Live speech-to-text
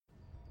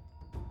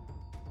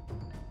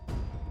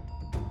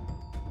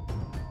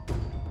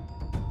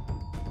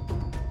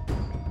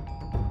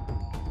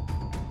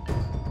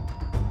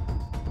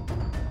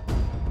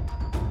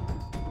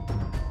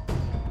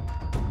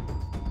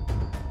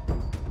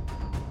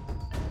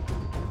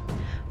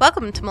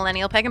Welcome to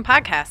Millennial Pagan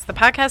Podcast, the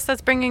podcast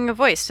that's bringing a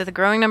voice to the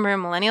growing number of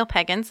millennial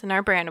pagans in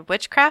our brand of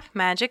witchcraft,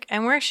 magic,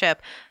 and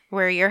worship.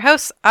 We're your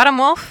hosts, Autumn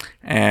Wolf.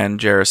 And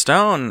Jarrah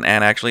Stone.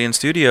 And actually in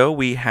studio,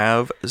 we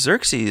have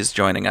Xerxes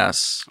joining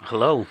us.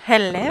 Hello.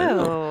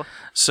 Hello.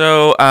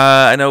 So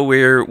I know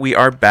we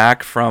are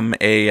back from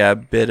a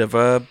bit of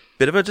a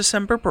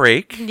December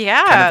break.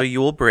 Yeah. Kind of a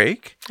Yule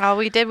break. All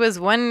we did was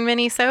one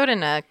mini-sode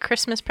and a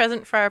Christmas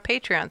present for our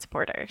Patreon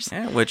supporters.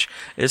 Yeah, which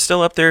is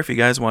still up there if you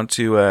guys want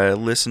to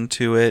listen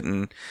to it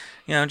and,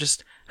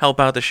 just help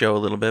out the show a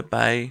little bit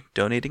by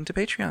donating to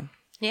Patreon.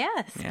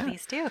 Yes,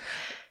 please do.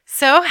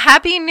 So,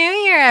 Happy New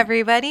Year,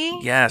 everybody.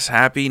 Yes,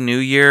 Happy New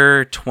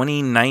Year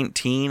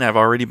 2019. I've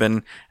already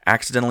been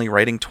accidentally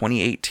writing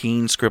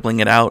 2018, scribbling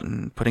it out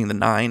and putting the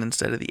 9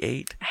 instead of the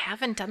 8. I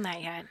haven't done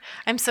that yet.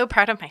 I'm so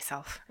proud of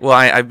myself. Well,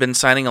 I've been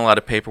signing a lot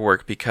of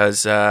paperwork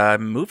because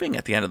I'm moving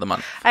at the end of the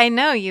month. I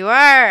know, you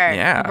are.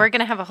 Yeah. We're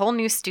going to have a whole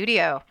new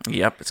studio.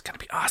 Yep, it's going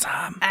to be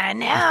awesome. I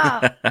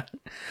know.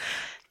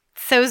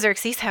 So,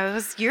 Xerxes, how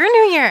was your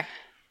New Year?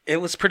 It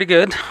was pretty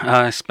good.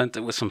 I spent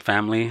it with some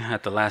family.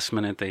 At the last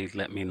minute, they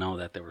let me know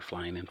that they were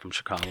flying in from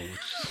Chicago, which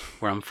is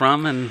where I'm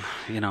from. And,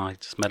 I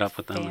just met up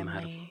with them and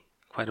had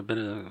quite a bit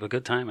of a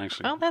good time,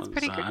 actually. Oh, that's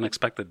pretty good.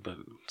 Unexpected, but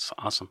it's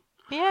awesome.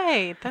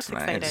 Yay, that's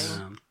exciting. Nice.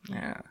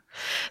 Yeah.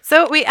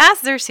 So we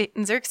asked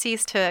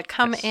Xerxes to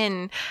come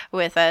in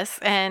with us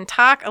and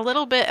talk a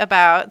little bit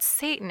about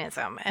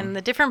Satanism and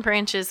the different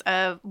branches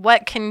of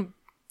what can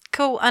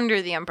go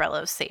under the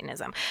umbrella of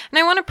Satanism. And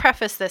I want to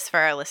preface this for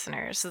our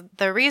listeners.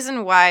 The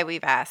reason why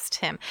we've asked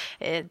him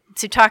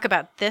to talk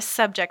about this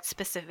subject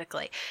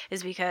specifically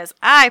is because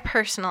I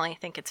personally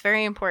think it's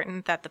very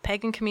important that the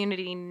pagan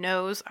community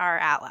knows our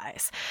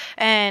allies.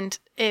 And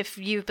if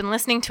you've been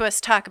listening to us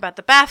talk about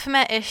the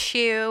Baphomet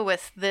issue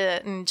with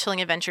the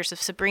Chilling Adventures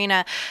of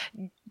Sabrina,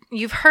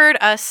 you've heard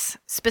us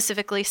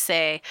specifically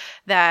say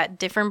that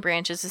different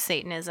branches of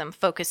Satanism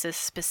focuses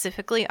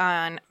specifically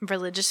on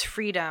religious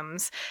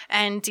freedoms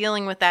and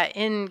dealing with that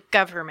in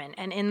government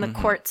and in the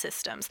court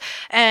systems.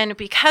 And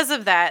because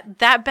of that,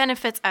 that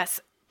benefits us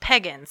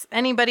pagans,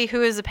 anybody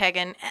who is a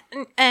pagan,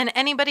 and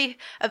anybody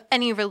of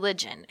any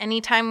religion.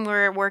 Anytime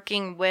we're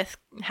working with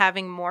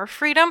having more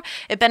freedom,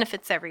 it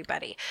benefits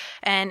everybody.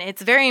 And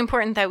it's very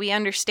important that we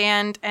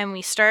understand and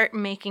we start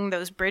making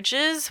those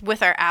bridges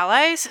with our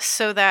allies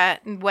so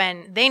that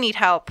when they need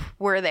help,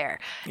 we're there.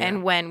 Yeah.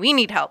 And when we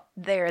need help,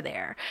 they're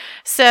there.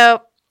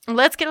 So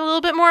let's get a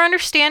little bit more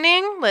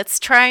understanding. Let's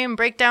try and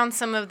break down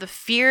some of the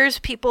fears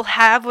people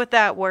have with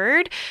that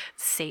word,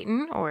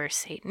 Satan or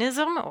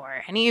Satanism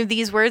or any of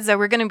these words that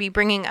we're going to be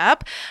bringing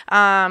up.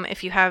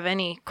 If you have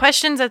any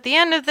questions at the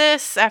end of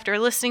this, after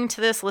listening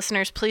to this,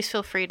 listeners, please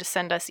feel free to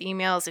send us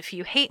emails. If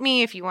you hate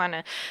me, if you want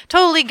to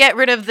totally get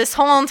rid of this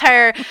whole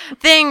entire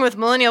thing with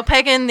Millennial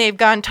Pagan, they've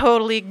gone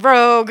totally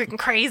rogue and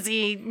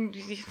crazy.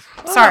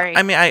 Sorry.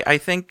 I mean, I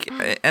think,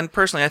 and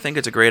personally, I think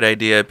it's a great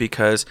idea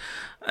because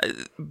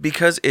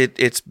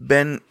it's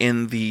been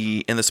in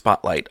the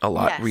spotlight a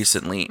lot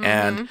recently,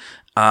 and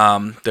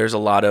there's a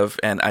lot of,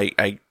 and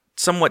I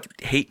somewhat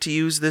hate to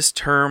use this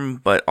term,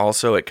 but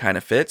also it kind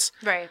of fits.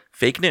 Right.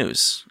 Fake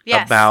news.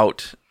 Yes.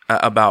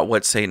 About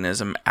what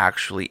Satanism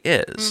actually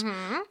is,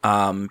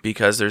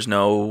 because there's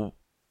no,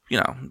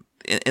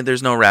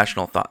 there's no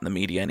rational thought in the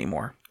media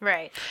anymore.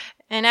 Right.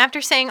 And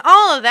after saying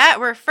all of that,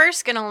 we're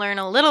first going to learn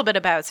a little bit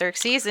about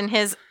Xerxes and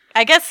his,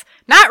 I guess,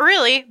 not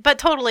really, but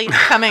totally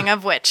coming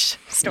of witch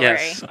story.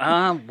 Yes.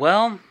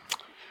 Well,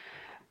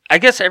 I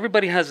guess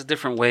everybody has a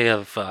different way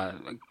of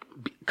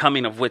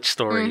coming of witch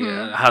story,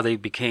 how they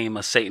became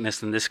a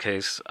Satanist in this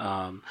case.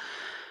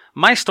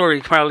 My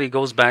story probably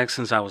goes back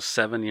since I was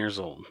 7 years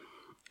old.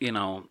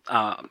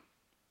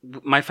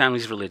 My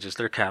family's religious.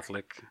 They're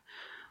Catholic.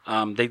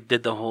 They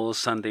did the whole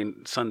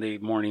Sunday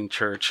morning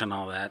church and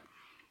all that.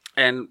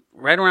 And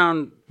right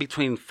around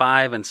between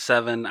 5 and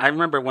 7, I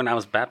remember when I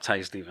was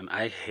baptized even,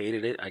 I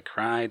hated it. I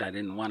cried. I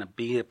didn't want to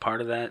be a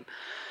part of that.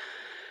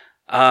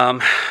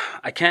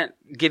 I can't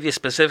give you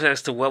specifics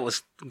as to what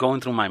was going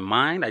through my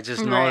mind. I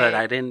just know that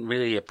I didn't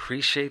really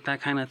appreciate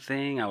that kind of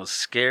thing. I was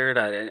scared.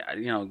 I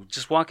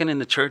just walking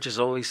into church has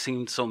always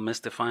seemed so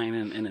mystifying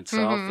in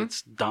itself.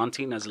 It's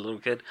daunting as a little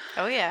kid.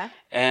 Oh, yeah.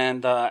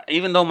 And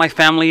even though my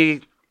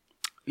family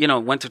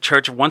went to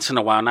church once in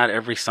a while, not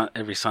every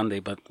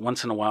Sunday, but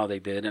once in a while they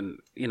did. And,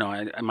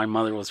 my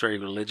mother was very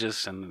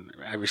religious and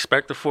I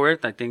respect her for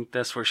it. I think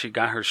that's where she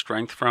got her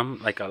strength from.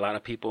 Like a lot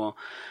of people,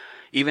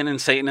 even in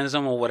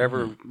Satanism or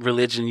whatever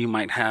religion you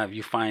might have,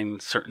 you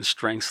find certain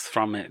strengths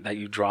from it that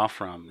you draw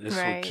from. This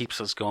is what keeps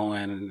us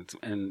going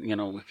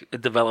and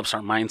it develops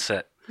our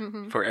mindset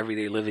for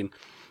everyday living.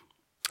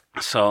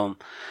 So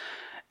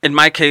in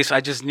my case,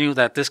 I just knew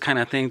that this kind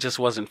of thing just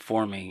wasn't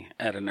for me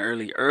at an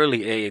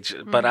early age.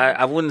 But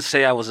I wouldn't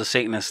say I was a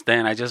Satanist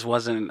then. I just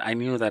wasn't. I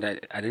knew that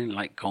I didn't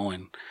like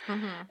going.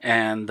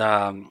 And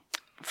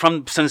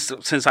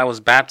since I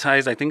was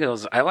baptized, I think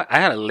I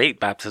had a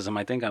late baptism.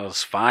 I think I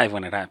was 5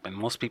 when it happened.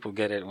 Most people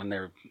get it when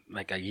they're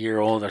like a year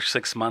old or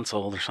 6 months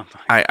old or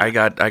something. I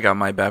got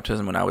my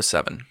baptism when I was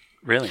 7.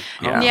 Really?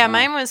 Yeah. Yeah,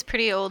 mine was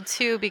pretty old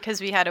too because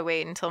we had to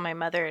wait until my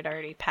mother had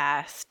already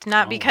passed.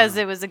 Not because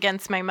it was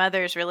against my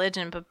mother's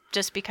religion, but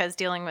just because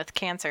dealing with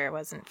cancer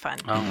wasn't fun.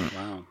 Oh,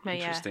 wow. But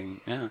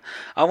Interesting. Yeah.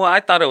 Oh, well, I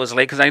thought it was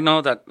late because I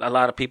know that a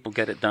lot of people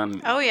get it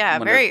done. Oh yeah,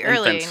 when very they're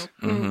early.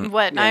 infants.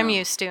 What I'm Yeah.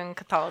 used to in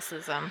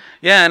Catholicism.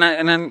 Yeah,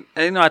 and then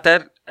at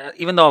that,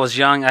 even though I was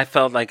young, I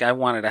felt like I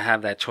wanted to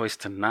have that choice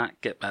to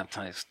not get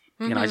baptized.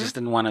 I just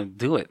didn't want to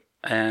do it.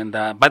 And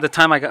by the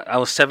time I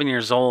was 7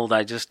 years old,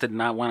 I just did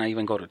not want to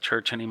even go to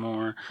church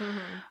anymore.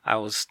 I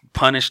was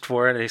punished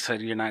for it. They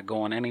said you're not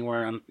going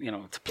anywhere,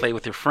 to play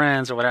with your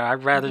friends or whatever.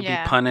 I'd rather be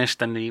punished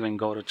than to even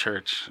go to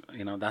church.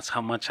 That's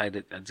how much I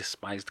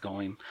despised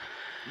going.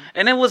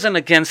 And it wasn't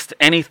against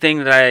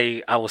anything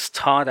that I was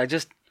taught.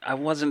 I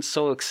wasn't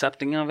so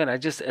accepting of it. I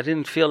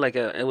didn't feel like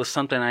it was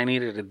something I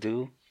needed to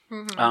do.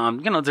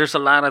 There's a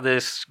lot of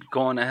this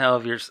going to hell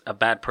if you're a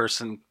bad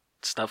person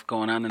stuff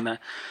going on in that.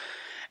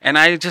 And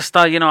I just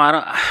thought,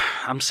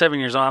 I'm 7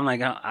 years old. I'm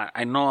like,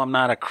 I know I'm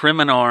not a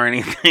criminal or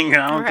anything.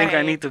 I don't think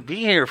I need to be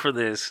here for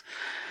this.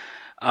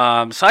 So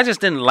I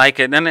just didn't like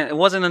it. And it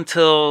wasn't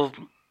until,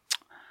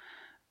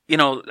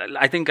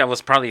 I think I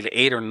was probably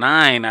 8 or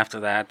 9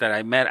 after that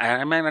I met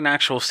an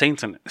actual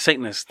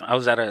Satanist. I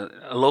was at a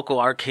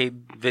local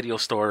arcade video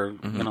store,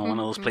 one of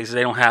those places.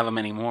 They don't have them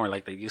anymore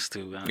like they used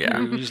to.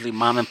 Usually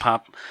mom and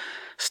pop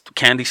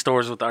candy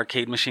stores with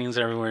arcade machines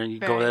everywhere. You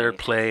go there,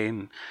 play,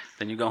 and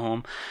then you go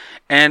home.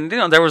 And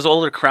there was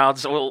older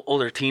crowds,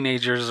 older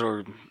teenagers,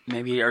 or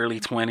maybe early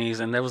 20s,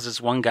 and there was this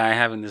one guy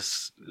having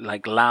this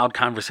like loud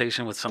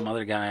conversation with some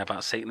other guy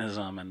about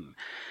Satanism,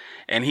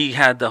 and he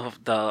had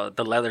the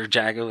leather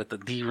jacket with the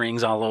D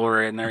rings all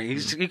over it,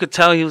 and you could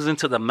tell he was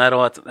into the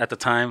metal at the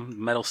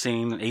time, metal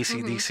scene,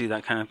 AC/DC,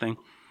 that kind of thing.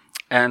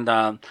 And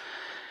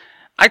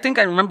I think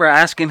I remember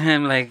asking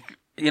him like,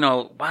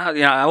 wow,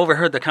 I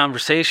overheard the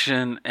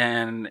conversation,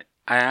 and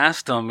I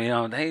asked him,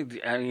 hey,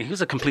 he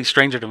was a complete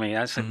stranger to me.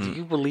 I said, do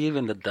you believe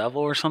in the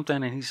devil or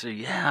something? And he said,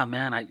 yeah,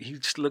 man. He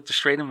just looked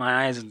straight in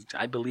my eyes, and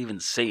I believe in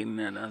Satan.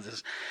 And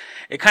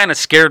it kind of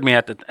scared me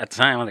at the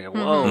time. I was like,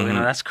 whoa,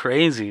 that's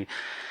crazy.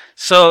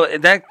 So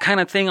that kind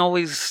of thing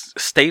always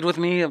stayed with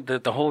me,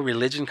 the whole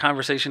religion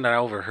conversation that I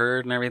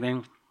overheard and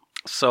everything.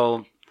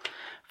 So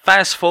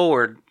fast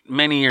forward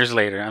many years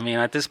later.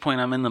 At this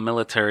point, I'm in the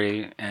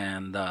military,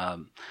 and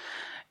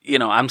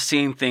I'm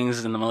seeing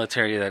things in the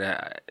military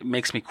that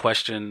makes me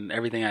question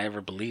everything I ever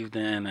believed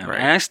in. And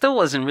I still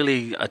wasn't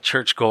really a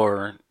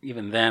churchgoer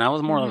even then. I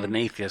was more of an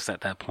atheist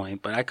at that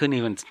point, but I couldn't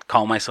even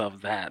call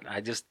myself that. I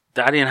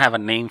didn't have a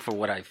name for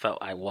what I felt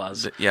I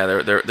was. Yeah,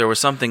 there was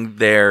something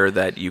there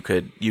that you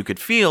could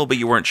feel, but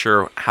you weren't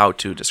sure how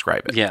to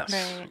describe it. Yes.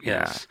 Right.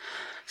 Yes.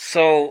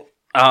 So,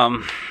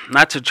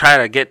 not to try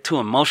to get too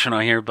emotional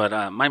here,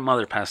 but my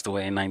mother passed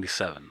away in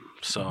 1997.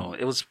 So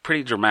it was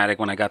pretty dramatic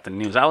when I got the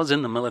news. I was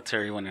in the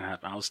military when it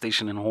happened. I was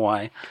stationed in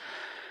Hawaii.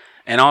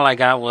 And all I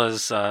got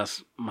was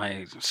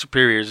my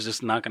superiors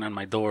just knocking on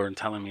my door and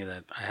telling me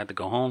that I had to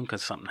go home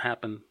because something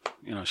happened.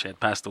 She had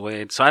passed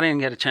away. So I didn't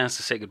get a chance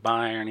to say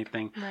goodbye or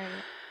anything.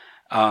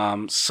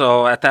 Right.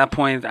 So at that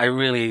point,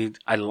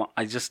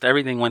 I just,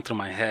 everything went through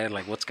my head.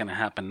 Like, what's going to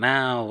happen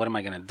now? What am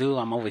I going to do?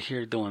 I'm over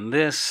here doing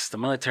this. The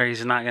military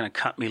is not going to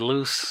cut me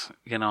loose.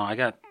 I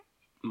got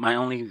my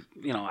only,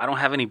 I don't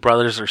have any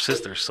brothers or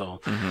sisters,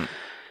 so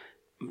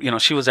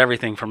she was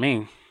everything for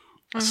me.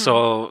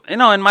 So in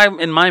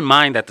my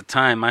mind at the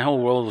time, my whole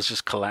world was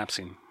just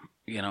collapsing.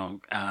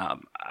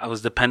 I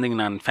was depending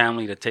on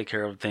family to take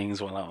care of things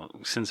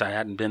since I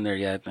hadn't been there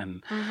yet,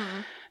 and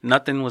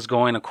nothing was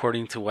going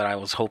according to what I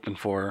was hoping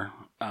for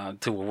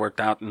to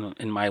work out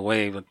in my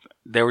way. But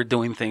they were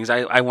doing things.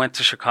 I went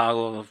to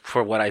Chicago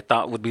for what I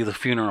thought would be the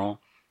funeral.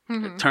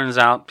 It turns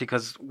out,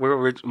 because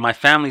my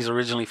family's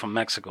originally from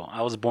Mexico.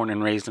 I was born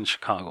and raised in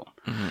Chicago.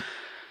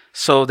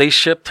 So they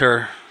shipped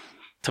her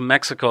to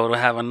Mexico to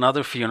have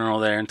another funeral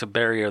there and to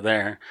bury her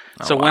there.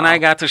 When I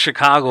got to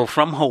Chicago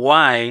from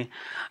Hawaii,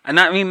 and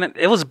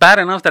it was bad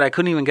enough that I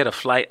couldn't even get a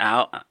flight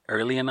out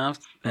early enough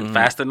and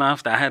fast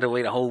enough that I had to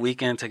wait a whole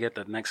weekend to get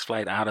the next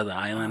flight out of the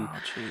island. Oh,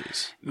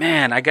 jeez.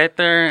 Man, I get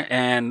there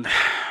and,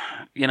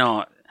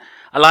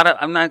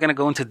 I'm not going to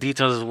go into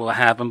details of what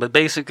happened, but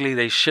basically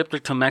they shipped her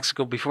to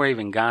Mexico before I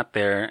even got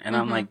there. And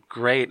I'm like,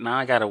 great, now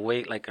I got to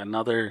wait like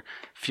another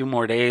few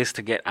more days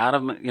to get out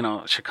of,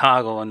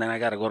 Chicago. And then I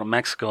got to go to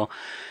Mexico.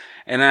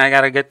 And then I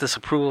got to get this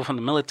approval from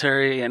the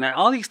military. And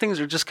all these things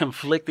are just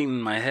conflicting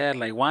in my head.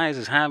 Like, why is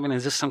this happening?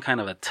 Is this some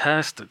kind of a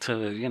test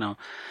to,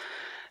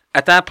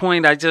 At that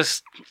point, I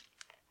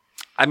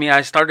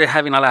started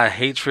having a lot of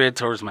hatred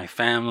towards my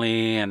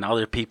family and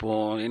other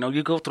people.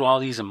 You go through all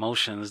these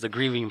emotions, the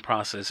grieving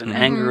process, and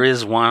anger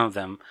is one of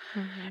them.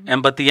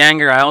 But the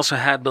anger I also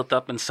had built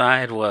up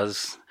inside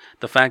was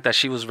the fact that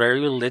she was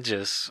very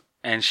religious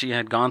and she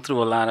had gone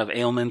through a lot of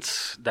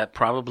ailments that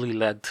probably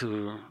led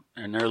to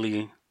an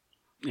early,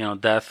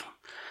 death.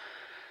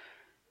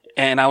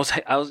 And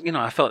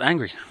I felt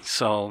angry.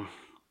 So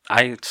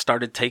I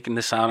started taking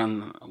this out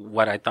on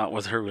what I thought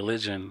was her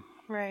religion.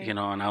 Right.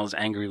 And I was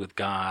angry with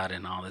God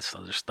and all this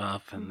other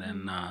stuff. And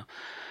then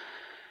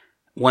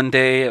one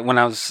day when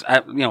I was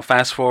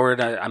fast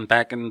forward, I'm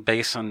back in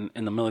base in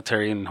the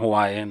military in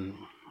Hawaii, and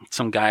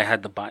some guy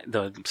had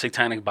the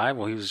Satanic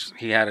Bible.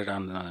 He had it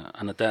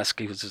on the desk.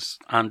 He was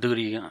just on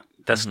duty,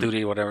 desk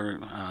duty, whatever.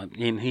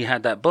 And he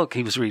had that book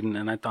he was reading,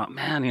 and I thought,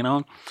 man,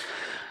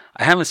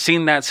 I haven't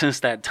seen that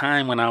since that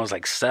time when I was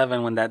like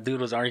 7, when that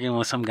dude was arguing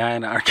with some guy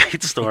in the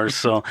arcade store.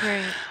 So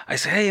Right. I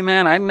said, hey,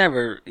 man, I've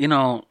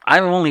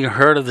only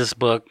heard of this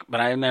book,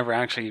 but I've never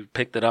actually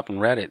picked it up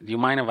and read it. Do you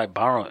mind if I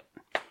borrow it?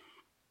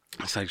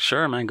 It's like,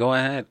 sure, man, go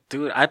ahead.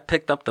 Dude, I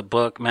picked up the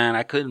book, man.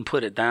 I couldn't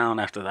put it down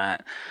after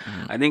that.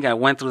 I think I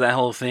went through that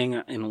whole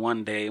thing in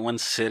one day, one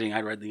sitting.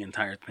 I read the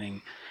entire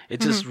thing.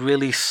 It just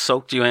really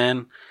soaked you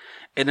in.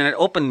 And then it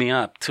opened me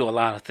up to a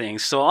lot of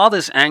things. So all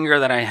this anger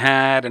that I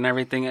had and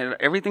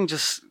everything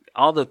just,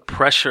 all the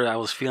pressure I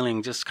was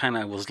feeling just kind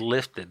of was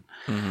lifted.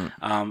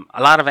 A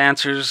lot of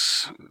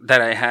answers that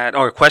I had,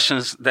 or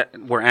questions that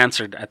were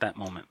answered at that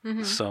moment.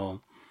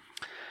 So,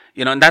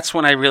 and that's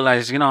when I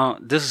realized,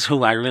 this is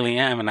who I really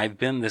am, and I've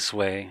been this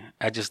way.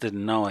 I just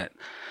didn't know it.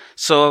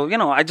 So,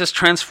 I just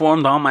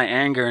transformed all my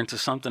anger into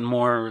something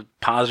more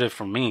positive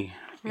for me.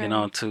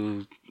 Right.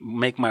 To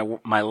make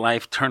my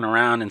life turn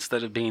around.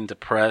 Instead of being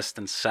depressed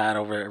and sad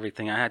over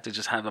everything, I had to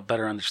just have a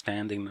better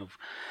understanding of,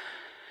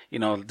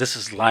 this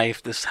is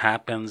life, this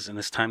happens, and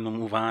it's time to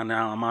move on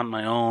now. I'm on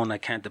my own. I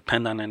can't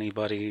depend on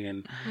anybody.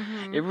 And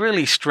it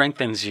really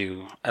strengthens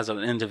you as an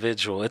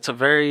individual. I've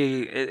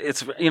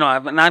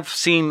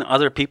seen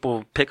other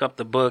people pick up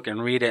the book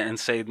and read it and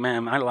say,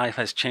 man, my life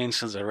has changed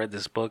since I read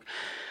this book.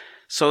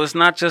 So it's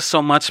not just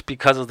so much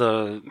because of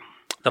the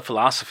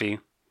philosophy,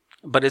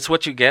 but it's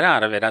what you get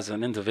out of it as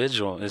an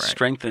individual. It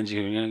strengthens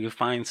you. You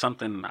find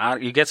something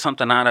out. You get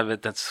something out of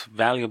it that's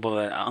valuable,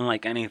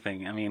 unlike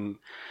anything. I mean,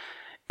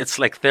 it's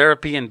like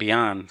therapy and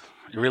beyond.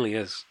 It really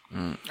is.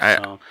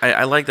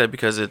 I like that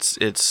because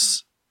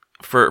it's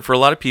for a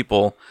lot of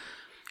people,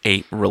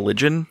 a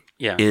religion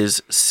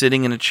is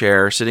sitting in a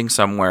chair, sitting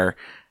somewhere,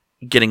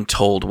 getting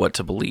told what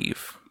to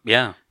believe.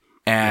 Yeah,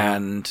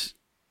 and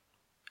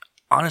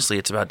honestly,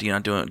 it's about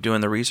doing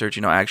the research.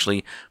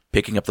 Actually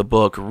picking up the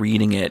book,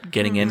 reading it,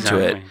 getting into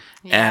it.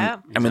 Yeah.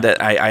 And I mean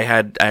that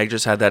I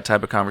just had that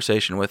type of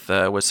conversation with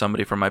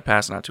somebody from my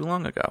past not too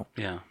long ago.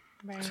 Yeah.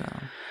 Right. So.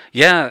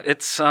 Yeah,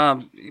 it's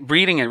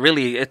reading it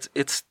really.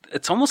 It's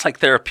almost like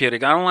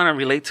therapeutic. I don't want to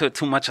relate to it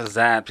too much as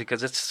that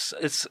because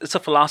it's a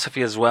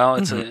philosophy as well.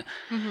 It's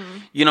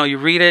you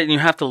read it and you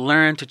have to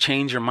learn to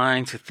change your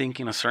mind to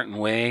thinking a certain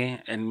way,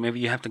 and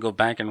maybe you have to go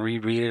back and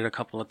reread it a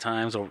couple of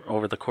times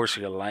over the course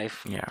of your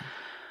life.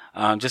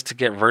 Yeah. Just to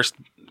get versed,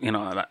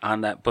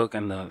 on that book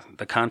and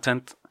the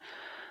content.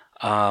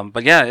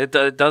 But yeah, it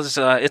does.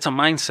 It's a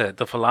mindset.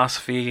 The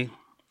philosophy.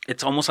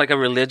 It's almost like a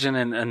religion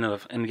in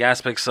the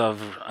aspects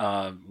of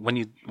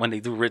when they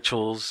do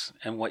rituals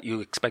and what you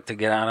expect to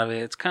get out of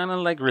it. It's kind of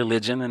like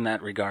religion in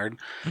that regard.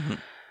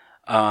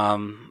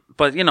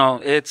 But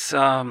it's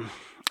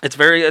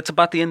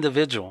about the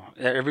individual.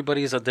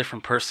 Everybody is a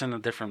different person, a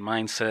different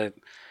mindset.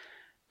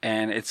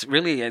 And it's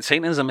really,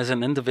 Satanism is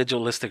an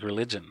individualistic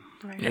religion.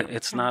 Right.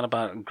 It's not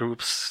about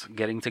groups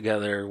getting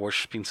together,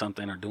 worshiping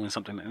something or doing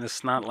something. And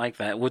it's not like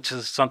that, which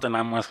is something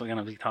I'm also going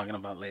to be talking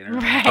about later.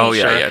 Right. Oh,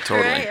 yeah,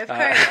 totally. Right, of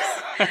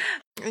course.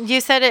 You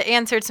said it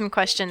answered some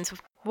questions.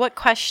 What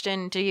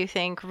question do you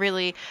think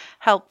really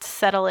helped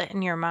settle it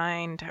in your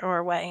mind,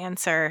 or what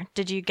answer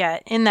did you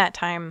get in that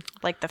time,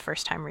 like the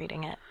first time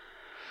reading it?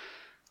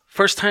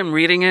 First time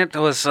reading it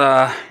was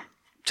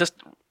just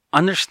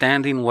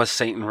understanding what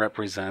Satan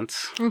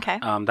represents. Okay.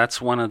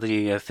 That's one of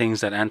the things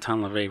that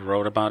Anton LaVey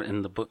wrote about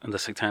in the book, in the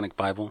Satanic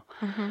Bible.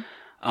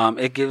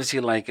 It gives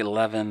you like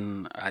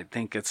 11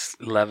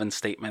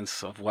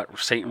 statements of what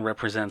Satan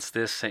represents.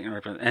 This Satan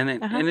represents,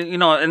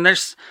 and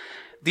there's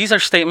these are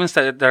statements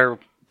that they're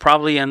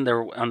probably on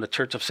the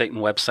Church of Satan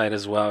website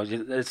as well.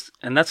 This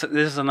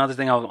is another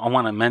thing I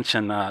want to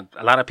mention. A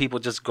lot of people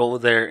just go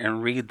there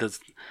and read the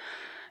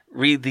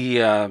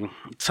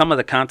some of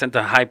the content,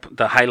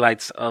 the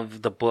highlights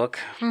of the book,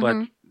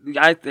 but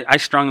I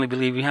strongly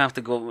believe you have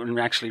to go and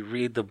actually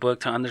read the book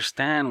to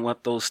understand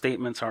what those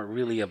statements are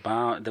really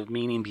about, the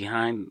meaning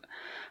behind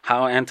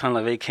how Anton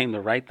LaVey came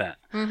to write that.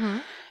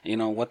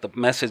 What the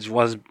message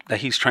was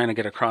that he's trying to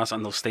get across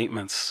on those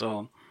statements.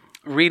 So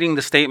reading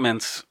the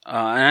statements,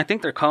 and I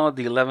think they're called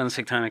the 11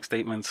 Satanic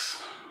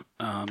Statements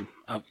of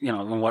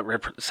what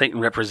Satan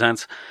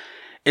represents.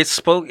 It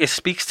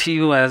speaks to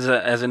you as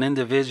an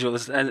individual.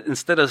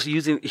 Instead of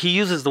he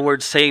uses the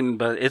word Satan,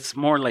 but it's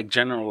more like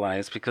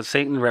generalized because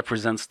Satan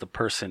represents the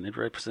person. It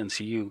represents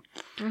you.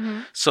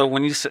 So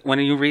when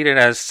you read it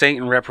as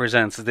Satan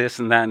represents this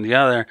and that and the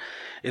other,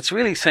 it's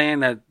really saying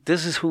that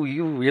this is who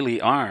you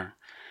really are.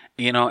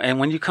 And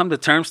when you come to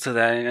terms to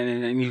that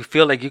and you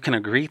feel like you can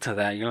agree to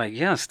that, you're like,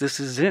 yes, this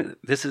is it.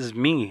 This is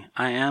me.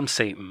 I am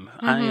Satan.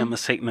 I am a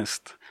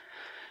Satanist.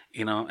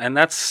 And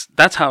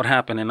that's how it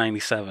happened in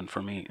 97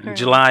 for me. In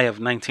July of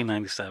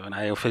 1997,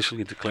 I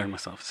officially declared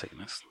myself a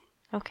Satanist.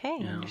 Okay,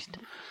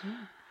 understood.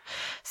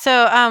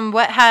 So,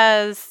 what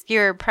has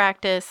your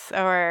practice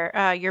or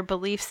your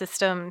belief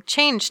system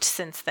changed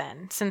since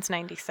then, since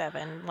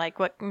 '97? Like,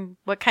 what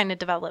kind of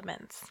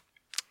developments?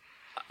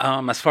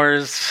 As far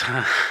as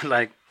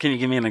like, can you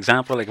give me an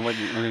example? Like,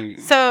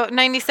 So,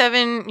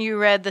 '97, you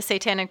read the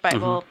Satanic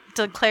Bible,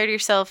 declared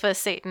yourself a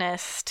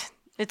Satanist.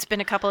 It's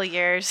been a couple of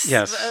years.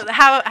 Yes.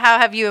 How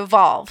have you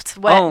evolved?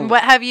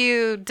 What have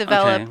you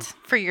developed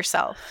for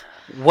yourself?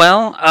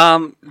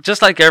 Well,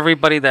 just like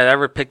everybody that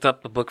ever picked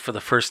up the book for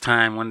the first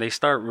time, when they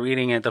start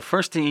reading it, the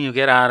first thing you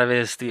get out of it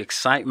is the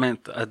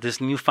excitement,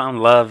 this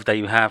newfound love that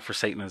you have for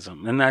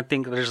Satanism. And I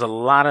think there's a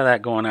lot of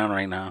that going on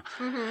right now.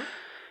 Mm-hmm.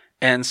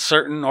 And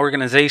certain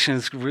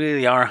organizations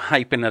really are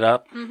hyping it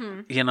up,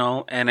 you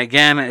know. And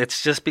again,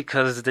 it's just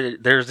because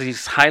there's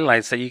these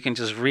highlights that you can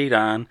just read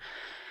on.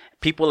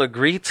 People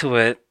agree to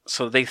it,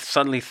 so they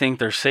suddenly think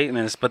they're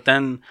Satanists. But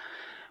then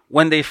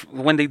when they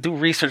do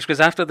research, because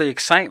after the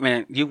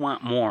excitement, you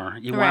want more.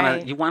 You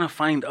want to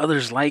find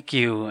others like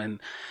you,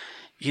 and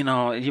you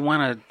know, you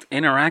want to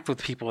interact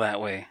with people that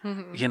way.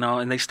 You know,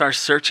 and they start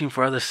searching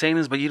for other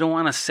Satanists, but you don't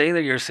want to say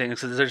that you're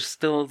Satanist because there's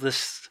still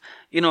this.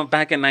 You know,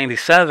 back in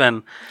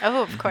 '97.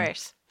 Oh, of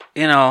course.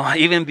 You know,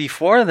 even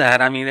before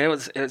that, I mean,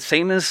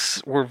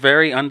 Satanists were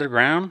very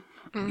underground.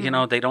 You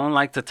know, they don't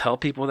like to tell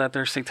people that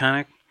they're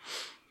satanic.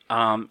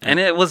 And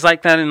it was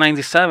like that in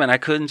 '97. I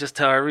couldn't just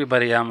tell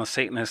everybody I'm a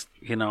Satanist.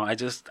 You know,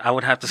 I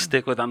would have to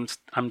stick with I'm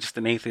just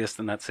an atheist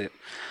and that's it.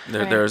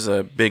 There's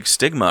a big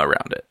stigma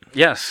around it.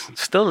 Yes,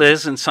 still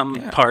is in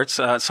some parts.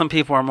 Some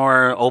people are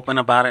more open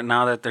about it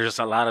now that there's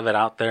a lot of it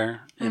out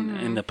there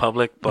in the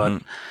public.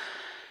 But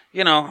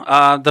you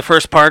know, the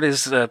first part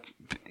is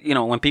you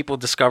know, when people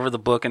discover the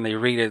book and they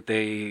read it,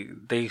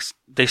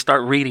 they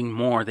start reading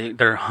more.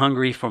 They're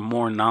hungry for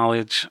more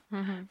knowledge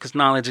because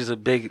knowledge is a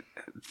big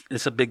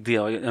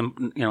deal.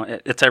 And, you know,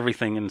 it's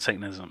everything in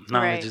Satanism.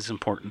 Knowledge is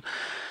important.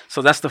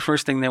 So that's the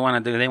first thing they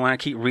want to do. They want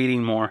to keep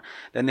reading more.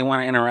 Then they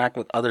want to interact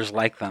with others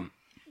like them,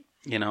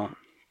 you know.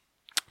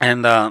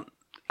 And a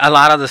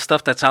lot of the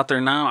stuff that's out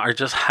there now are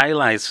just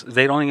highlights.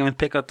 They don't even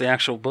pick up the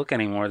actual book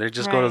anymore. They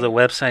just go to the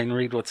website and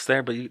read what's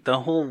there. But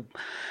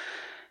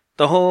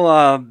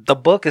the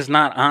book is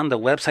not on the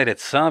website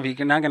itself.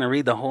 You're not going to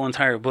read the whole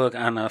entire book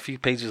on a few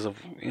pages of,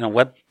 you know,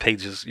 web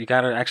pages. You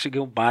got to actually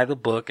go buy the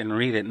book and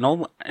read it.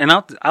 No, and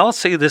I'll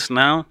say this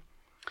now.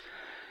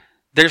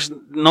 There's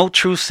no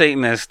true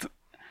Satanist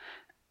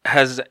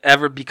has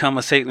ever become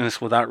a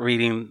Satanist without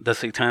reading the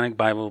Satanic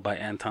Bible by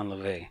Anton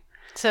LaVey.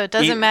 So it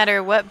doesn't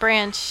matter what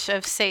branch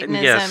of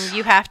Satanism,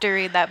 you have to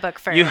read that book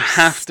first. You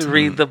have to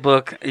read the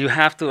book. You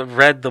have to have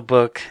read the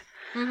book.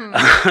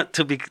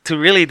 To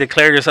really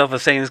declare yourself a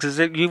Satanist, because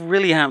you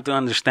really have to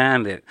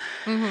understand it.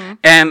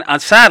 And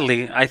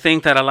sadly, I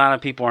think that a lot of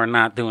people are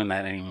not doing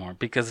that anymore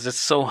because it's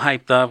so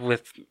hyped up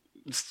with,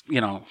 you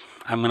know,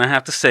 I'm going to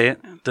have to say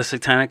it, the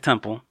Satanic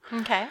Temple.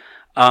 Okay.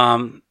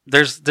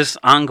 There's this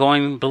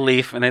ongoing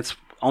belief, and it's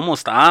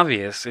almost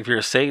obvious if you're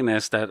a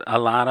Satanist that a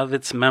lot of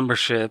its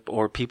membership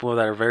or people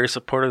that are very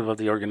supportive of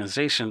the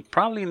organization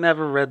probably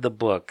never read the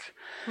book.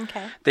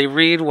 Okay. They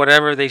read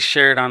whatever they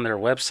shared on their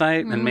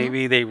website, and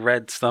maybe they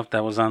read stuff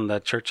that was on the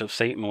Church of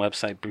Satan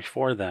website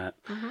before that.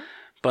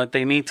 But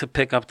they need to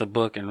pick up the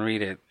book and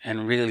read it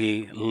and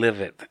really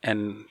live it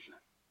and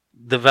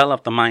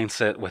develop the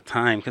mindset with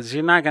time, because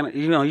you're not going to,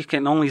 you know, you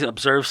can only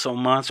observe so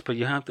much, but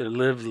you have to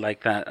live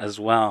like that as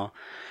well.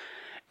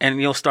 And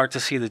you'll start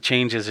to see the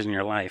changes in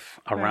your life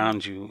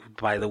around you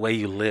by the way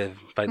you live,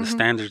 by the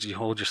standards you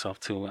hold yourself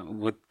to,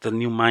 with the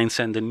new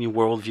mindset and the new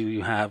worldview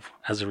you have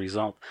as a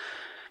result.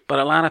 But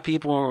a lot of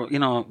people, you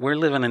know, we're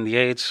living in the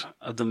age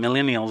of the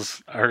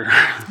millennials. Or,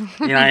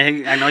 you know,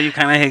 I know you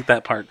kind of hate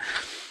that part.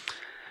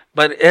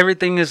 But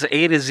everything is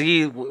A to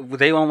Z.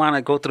 They don't want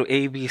to go through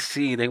A, B,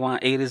 C. They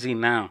want A to Z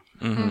now.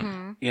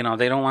 You know,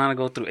 they don't want to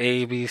go through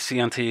A, B, C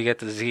until you get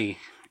to Z.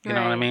 You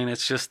know what I mean?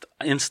 It's just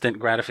instant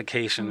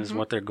gratification is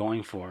what they're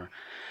going for.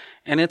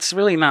 And it's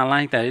really not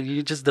like that.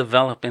 You just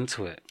develop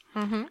into it.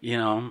 You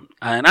know,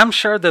 and I'm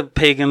sure the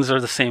pagans are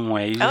the same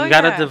way. You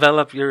got to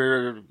develop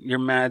your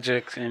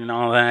magic and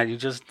all that. You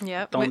just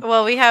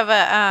don't. We have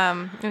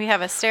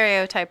a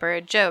stereotype or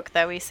a joke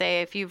that we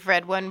say: if you've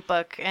read one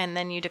book and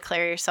then you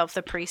declare yourself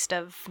the priest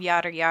of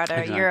yada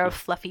yada, you're a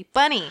fluffy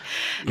bunny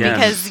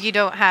because you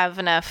don't have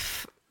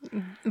enough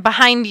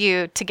behind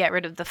you to get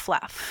rid of the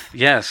fluff.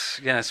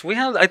 Yes. We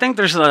have. I think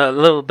there's a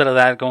little bit of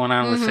that going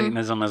on with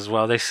Satanism as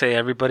well. They say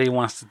everybody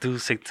wants to do,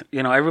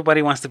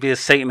 everybody wants to be a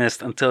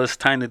Satanist until it's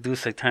time to do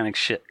satanic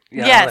shit.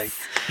 You know, yes.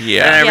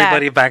 And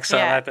everybody backs up.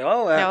 I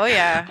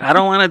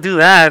don't want to do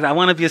that. I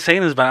want to be a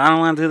Satanist, but I don't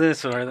want to do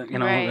this, or you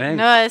know. Right. Hey.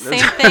 No,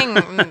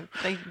 same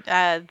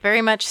thing.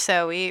 Very much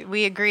so.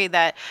 We agree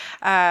that.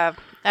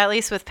 At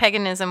least with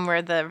paganism,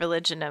 we're the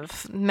religion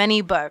of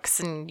many books,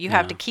 and you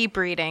have to keep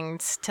reading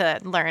to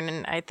learn.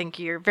 And I think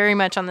you're very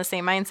much on the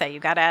same mindset. You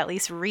got to at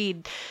least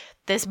read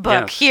this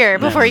book here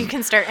before you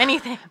can start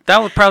anything.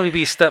 That would probably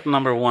be step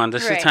number one. The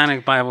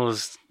Satanic Bible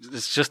is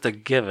just a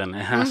given.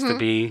 It has to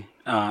be.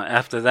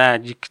 After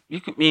that,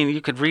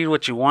 you could read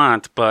what you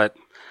want, but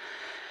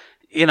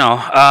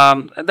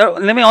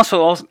let me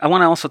also I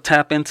want to also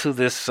tap into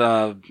this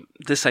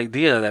this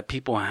idea that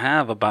people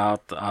have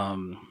about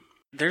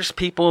there's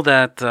people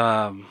that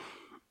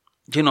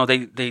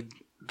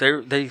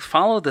they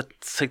follow the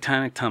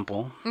Satanic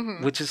Temple,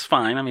 which is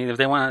fine. I mean, if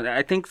they want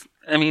to,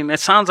 it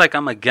sounds like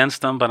I'm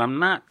against them, but I'm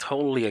not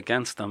totally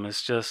against them.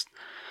 It's just,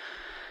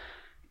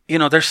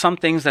 there's some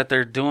things that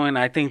they're doing.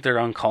 I think they're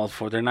uncalled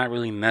for. They're not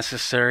really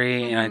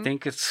necessary. And I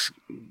think it's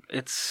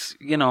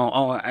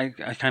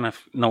I kind of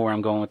know where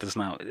I'm going with this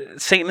now.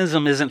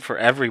 Satanism isn't for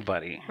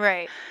everybody.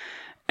 Right.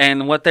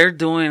 And what they're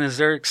doing is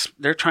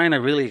they're trying to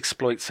really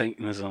exploit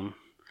Satanism.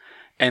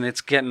 And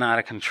it's getting out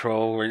of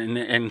control, or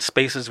in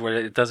spaces where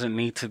it doesn't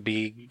need to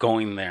be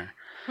going there.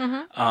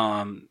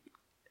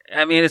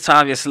 It's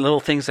obvious little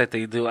things that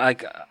they do. I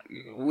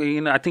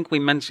think we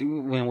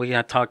mentioned when we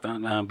had talked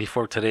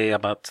before today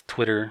about the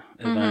Twitter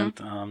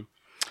event.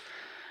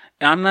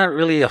 I'm not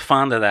really a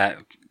fan of that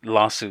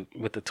lawsuit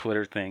with the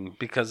Twitter thing,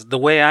 because the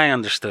way I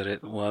understood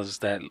it was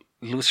that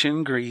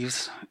Lucien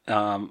Greaves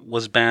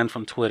was banned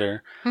from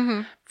Twitter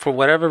for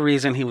whatever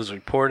reason. He was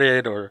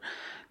reported, or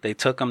they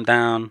took him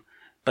down.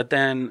 But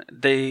then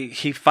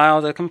he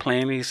filed a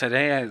complaint. He said,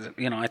 "Hey,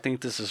 I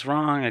think this is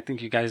wrong. I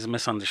think you guys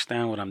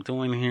misunderstand what I'm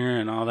doing here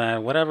and all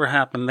that." Whatever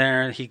happened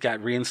there, he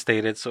got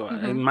reinstated. So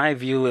in my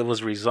view, it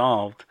was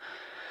resolved.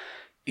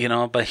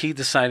 But he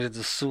decided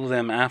to sue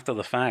them after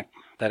the fact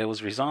that it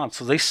was resolved.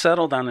 So they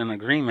settled on an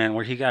agreement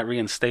where he got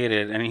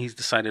reinstated, and he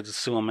decided to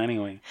sue him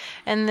anyway.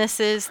 And this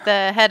is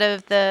the head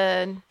of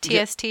the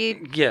TST?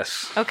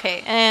 Yes.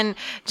 Okay. And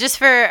just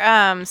for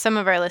some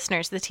of our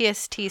listeners, the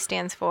TST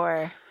stands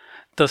for...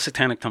 The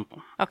Satanic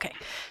Temple. Okay.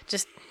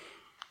 Just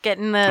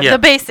getting the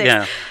basics.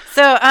 Yeah.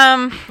 So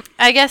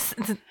I guess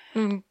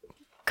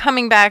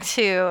coming back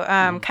to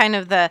kind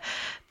of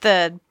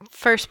the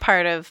first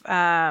part of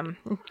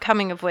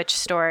coming of which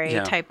story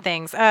type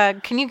things.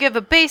 Can you give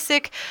a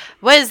basic,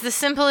 what is the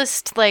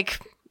simplest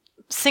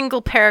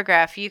single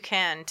paragraph you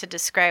can to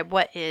describe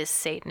what is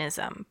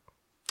Satanism?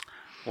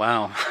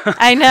 Wow.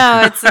 I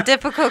know, it's a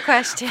difficult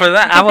question. For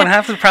that, I would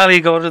have to probably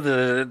go to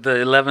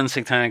the 11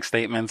 satanic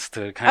statements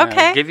to kind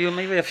of give you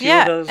maybe a few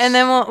of those. And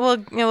then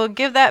we'll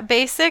give that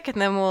basic,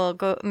 and then we'll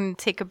go and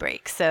take a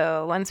break.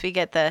 So once we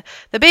get the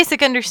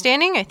basic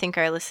understanding, I think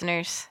our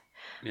listeners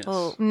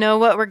will know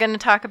what we're going to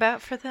talk about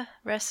for the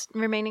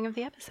remaining of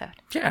the episode.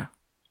 Yeah.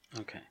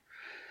 Okay.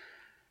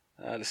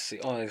 Let's see.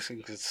 Oh, I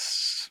think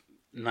it's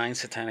 9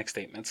 satanic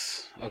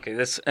statements. Okay,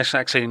 that's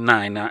actually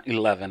 9, not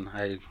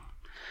 11.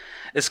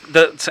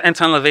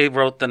 Anton LaVey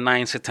wrote the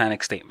 9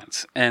 satanic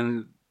statements,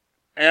 and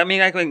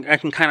I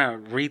can kind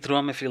of read through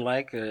them if you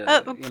like.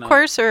 Of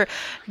course, or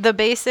the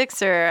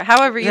basics, or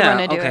however you want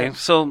to do it. Okay,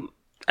 so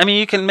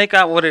you can make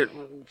out what it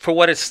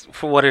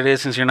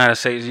is. Since you're not a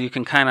Satanist, you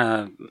can kind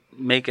of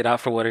make it out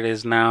for what it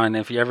is now. And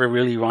if you ever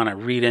really want to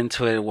read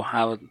into it,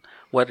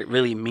 what it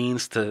really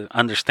means to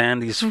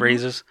understand these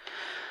phrases,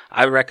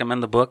 I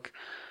recommend the book.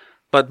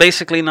 But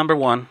basically, number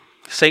 1,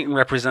 Satan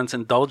represents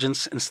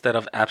indulgence instead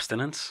of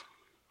abstinence.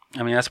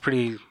 That's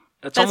pretty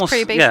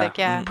basic,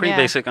 pretty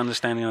basic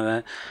understanding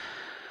of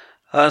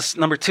that.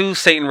 Number 2,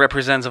 Satan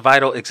represents a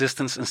vital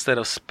existence instead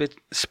of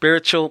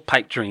spiritual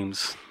pipe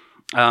dreams.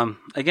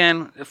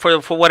 Again, for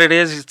what it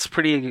is, it's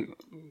pretty,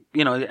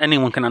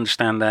 anyone can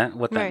understand that,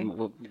 what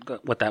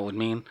that would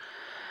mean.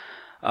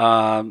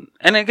 And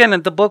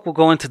again, the book will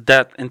go into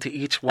depth into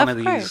each one of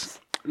these.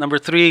 Number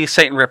 3,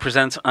 Satan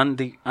represents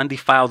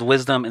undefiled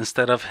wisdom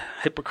instead of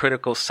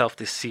hypocritical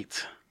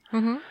self-deceit.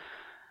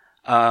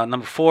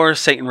 Number 4,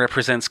 Satan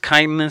represents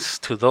kindness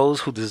to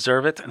those who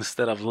deserve it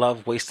instead of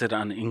love wasted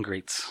on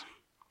ingrates.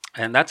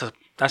 And that's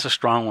a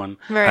strong one.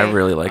 Right. I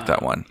really like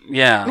that one.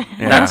 Yeah.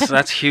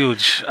 That's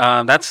huge.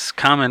 That's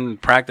common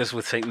practice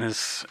with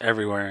Satanists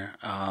everywhere.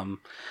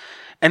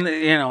 And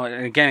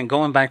again,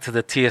 going back to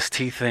the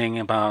TST thing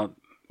about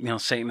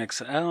Satan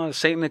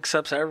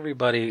accepts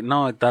everybody.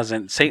 No, it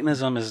doesn't.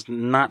 Satanism is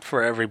not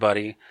for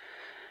everybody.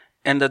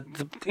 And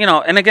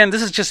and again,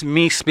 this is just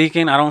me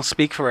speaking. I don't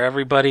speak for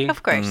everybody.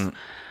 Of course.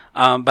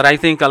 But I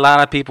think a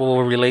lot of people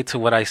will relate to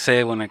what I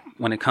say when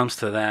it comes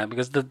to that,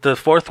 because the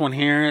fourth one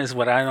here is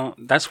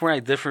that's where I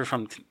differ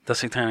from the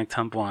Satanic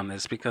Temple on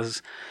this,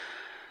 because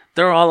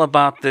they're all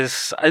about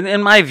this.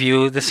 In my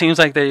view, it seems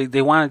like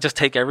they want to just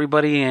take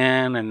everybody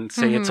in and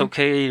say it's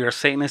okay, you're a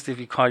Satanist if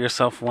you call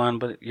yourself one,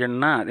 but you're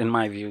not, in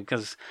my view,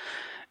 because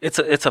it's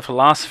a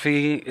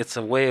philosophy, it's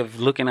a way of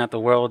looking at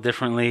the world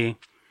differently.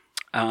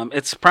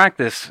 It's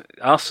practice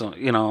also,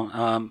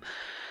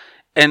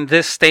 and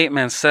this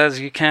statement says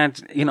you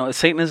can't,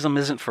 Satanism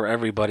isn't for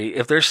everybody.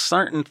 If there's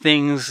certain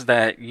things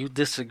that you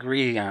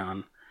disagree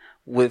on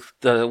with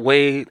the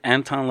way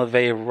Anton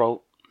LaVey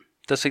wrote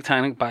the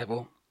Satanic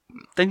Bible,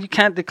 then you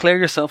can't declare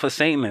yourself a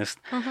Satanist.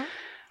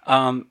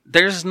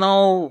 There's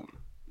no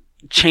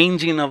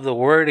changing of the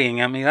wording.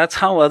 That's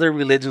how other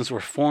religions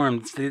were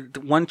formed.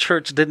 One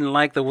church didn't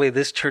like the way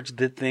this church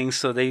did things,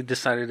 so they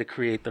decided to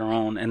create their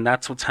own, and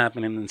that's what's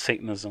happening in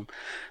Satanism.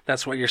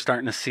 That's why you're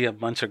starting to see a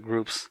bunch of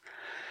groups.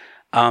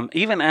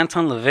 Even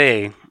Anton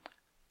LaVey,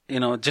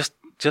 just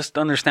just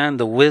understand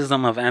the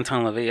wisdom of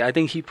Anton LaVey. I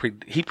think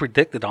he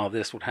predicted all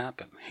this would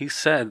happen. He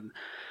said,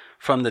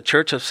 from the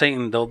Church of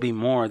Satan, there'll be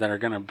more that are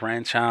going to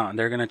branch out, and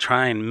they're going to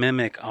try and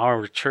mimic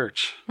our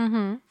church.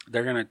 Mm-hmm.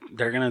 They're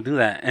gonna do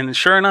that, and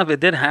sure enough, it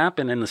did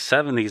happen in the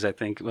 70s, I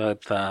think.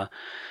 But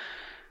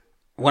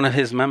one of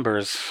his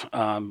members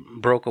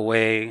broke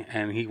away,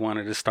 and he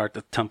wanted to start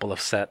the Temple of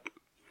Set.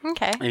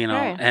 Okay.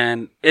 Right.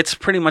 And it's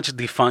pretty much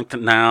defunct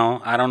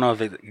now. I don't know if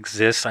it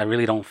exists. I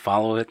really don't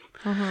follow it.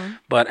 Mm-hmm.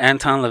 But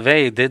Anton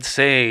LaVey did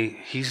say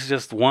he's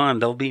just one.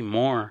 There'll be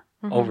more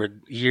over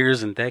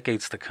years and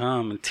decades to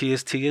come. And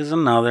TST is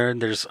another.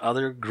 There's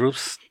other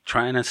groups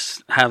trying to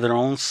have their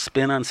own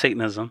spin on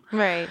Satanism.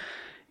 Right.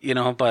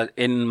 But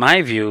in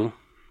my view,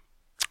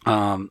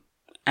 Anton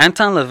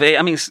LaVey,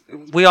 I mean,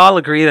 we all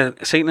agree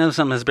that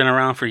Satanism has been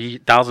around for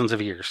thousands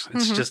of years.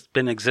 It's just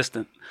been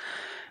existent.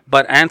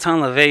 But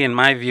Anton LaVey, in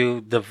my view,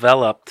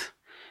 developed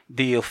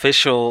the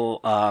official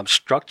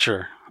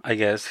structure, I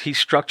guess. He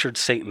structured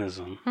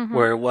Satanism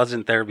where it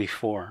wasn't there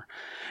before.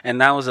 And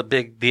that was a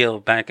big deal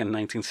back in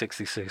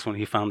 1966 when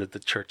he founded the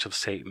Church of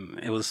Satan.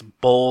 It was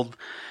bold.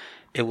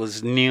 It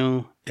was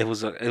new. It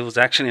was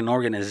actually an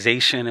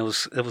organization. It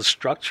was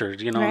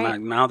structured. Right.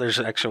 Now there's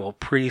an actual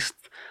priest,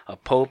 a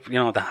pope.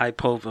 The high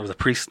pope or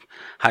the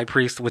high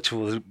priest, which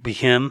will be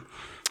him,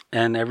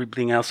 and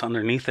everything else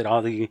underneath it.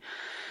 All the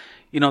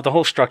the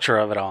whole structure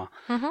of it all.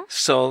 Mm-hmm.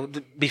 So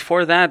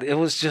before that, it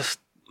was just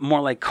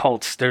more like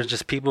cults. There's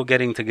just people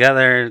getting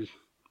together,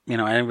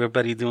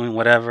 everybody doing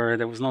whatever.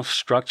 There was no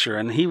structure.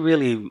 And he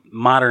really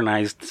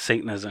modernized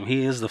Satanism.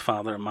 He is the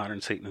father of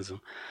modern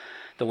Satanism,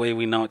 the way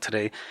we know it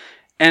today.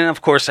 And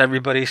of course,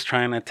 everybody's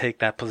trying to take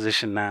that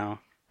position now.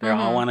 They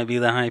all want to be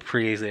the high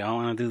priest. They all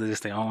want to do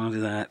this. They all want to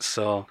do that.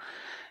 So,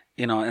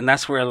 and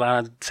that's where a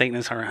lot of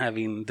Satanists are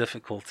having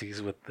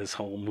difficulties with this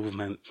whole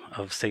movement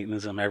of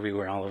Satanism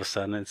everywhere all of a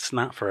sudden. It's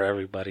not for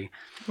everybody.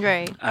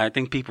 Right. I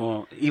think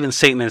people, even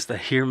Satanists that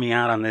hear me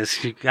out on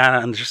this, you got to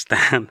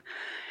understand,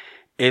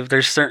 if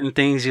there's certain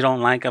things you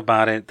don't like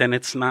about it, then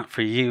it's not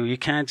for you. You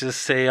can't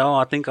just say, oh,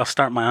 I think I'll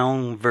start my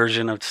own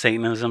version of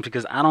Satanism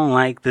because I don't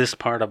like this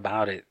part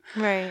about it.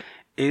 Right.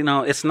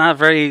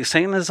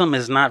 Satanism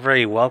is not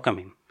very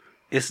welcoming.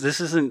 This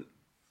isn't,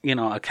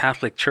 a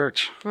Catholic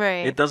church.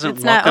 Right. It doesn't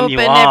it's welcome not you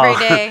open all.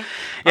 every day.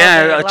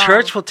 Yeah, a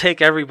church will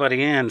take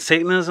everybody in.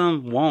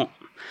 Satanism won't.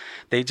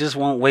 They just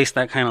won't waste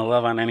that kind of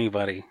love on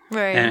anybody.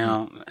 Right.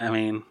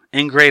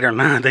 In grade or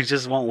not, they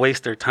just won't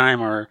waste their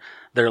time or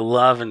their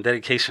love and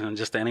dedication on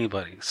just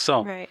anybody.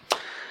 So, right.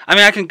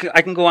 I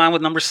can go on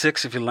with number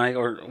 6 if you like,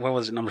 or what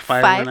was it, number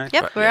 5? 5.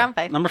 Yep, we're on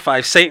 5. Number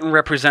 5, Satan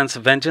represents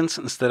vengeance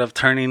instead of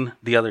turning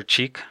the other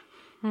cheek.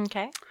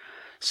 Okay.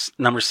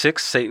 Number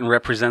 6, Satan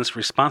represents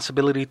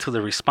responsibility to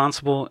the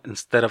responsible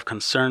instead of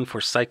concern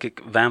for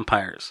psychic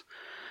vampires.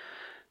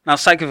 Now,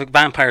 psychic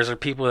vampires are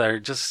people that are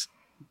just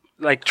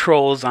like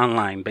trolls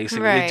online,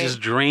 basically. Right. They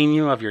just drain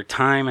you of your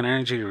time and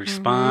energy to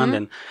respond.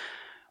 And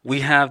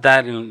we have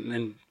that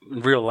in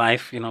real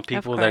life,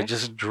 people that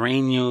just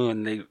drain you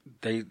and they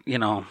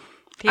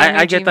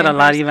I get that a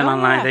lot even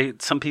online. Yeah.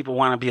 Some people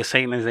want to be a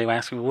Satanist. They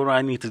ask me, what do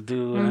I need to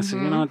do? And I say,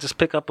 just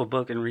pick up a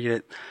book and read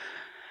it.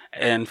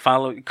 And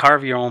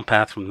carve your own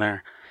path from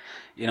there,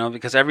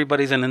 because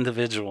everybody's an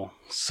individual.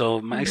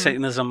 So my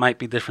Satanism might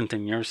be different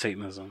than your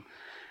Satanism,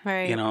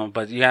 right?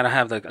 But you got to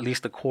have at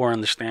least the core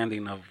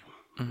understanding of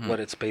what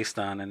it's based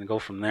on and go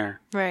from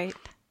there, right?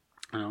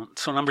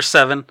 So number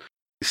 7,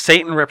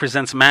 Satan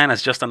represents man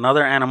as just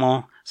another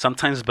animal,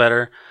 sometimes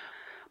better,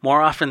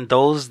 more often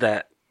those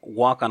that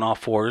walk on all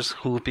fours,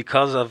 who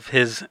because of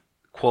his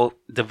quote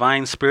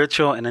divine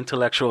spiritual and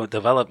intellectual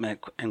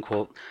development end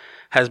quote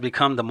has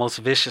become the most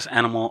vicious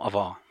animal of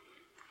all.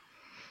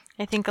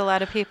 I think a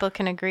lot of people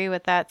can agree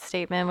with that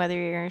statement, whether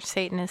you're a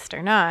Satanist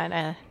or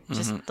not.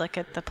 Just look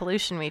at the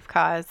pollution we've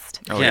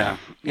caused. Oh, yeah.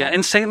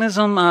 In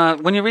Satanism,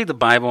 when you read the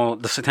Bible,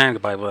 the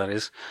Satanic Bible, that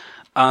is,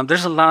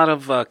 there's a lot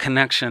of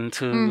connection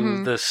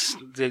to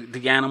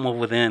the animal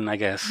within, I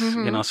guess.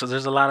 So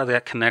there's a lot of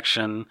that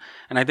connection,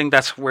 and I think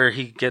that's where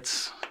he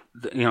gets.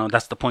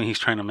 That's the point he's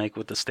trying to make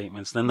with the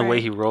statements. Then the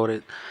way he wrote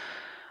it.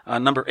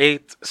 Number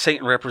 8,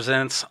 Satan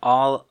represents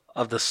all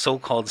of the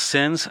so-called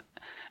sins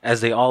as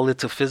they all lead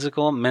to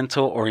physical,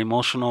 mental, or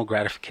emotional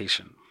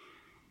gratification.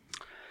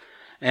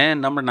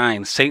 And number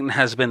 9, Satan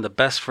has been the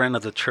best friend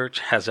of the church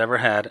has ever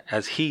had,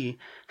 as he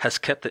has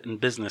kept it in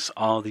business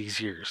all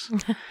these years.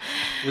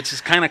 Which is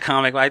kind of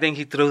comic. I think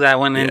he threw that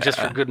one in just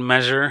for good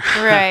measure.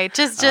 Right,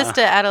 just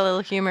to add a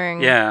little humor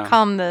and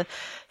calm the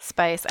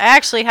spice. I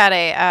actually had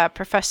a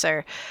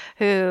professor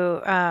who...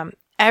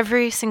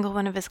 every single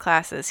one of his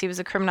classes, he was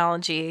a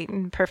criminology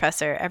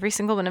professor. Every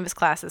single one of his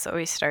classes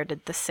always started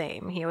the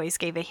same. He always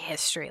gave a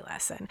history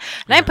lesson.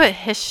 And I put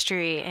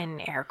history in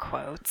air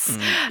quotes.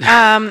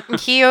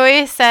 He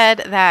always said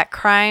that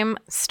crime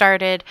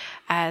started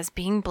as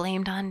being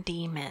blamed on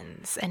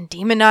demons and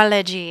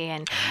demonology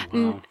and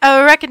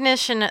a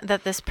recognition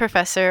that this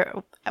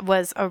professor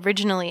was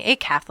originally a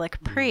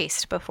Catholic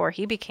priest before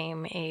he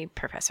became a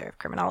professor of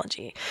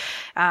criminology.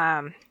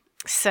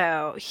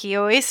 So he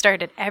always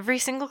started every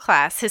single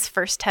class. His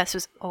first test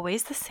was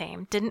always the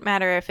same. Didn't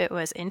matter if it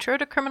was Intro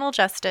to Criminal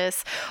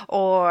Justice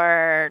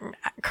or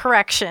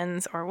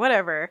corrections or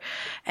whatever.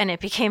 And it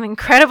became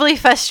incredibly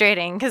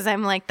frustrating because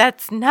I'm like,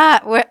 that's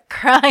not what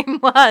crime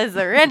was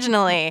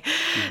originally.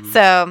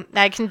 So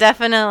I can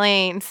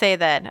definitely say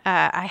that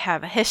I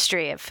have a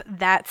history of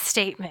that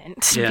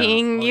statement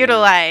being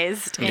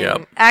utilized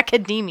in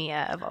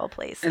academia of all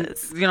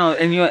places.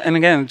 And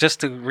again,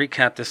 just to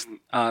recap this,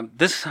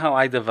 this is how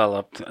I developed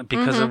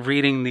because of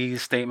reading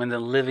these statements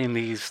and living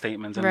these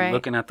statements and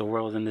looking at the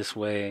world in this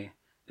way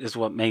is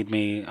what made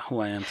me who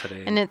I am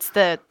today. And it's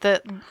the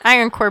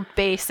iron core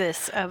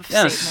basis of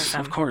Satanism.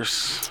 Of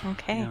course.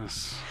 Okay.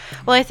 Yes.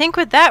 Well, I think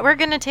with that, we're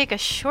going to take a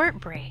short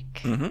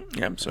break.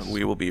 Yep. So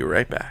we will be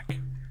right back.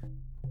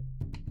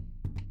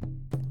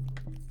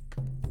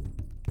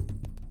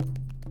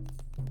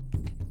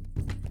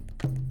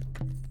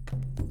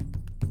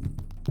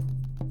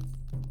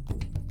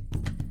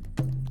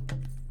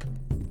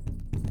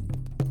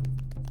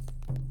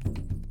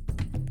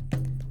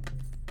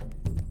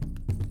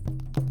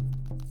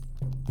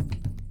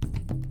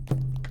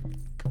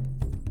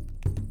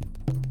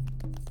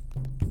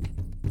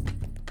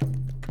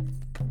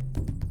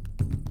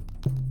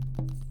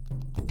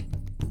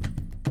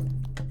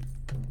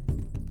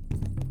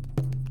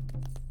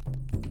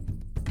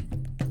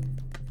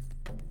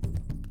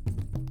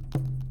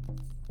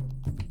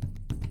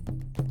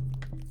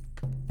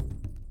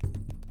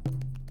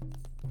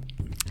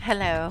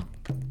 Hello.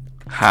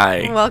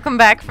 Hi. Welcome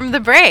back from the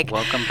break.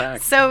 Welcome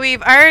back. So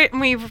we've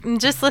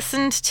just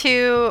listened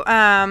to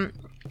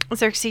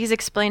Xerxes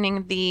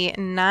explaining the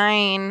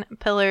 9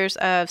 pillars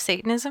of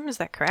Satanism. Is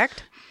that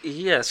correct?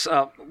 Yes.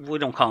 We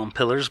don't call them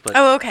pillars, but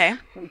okay.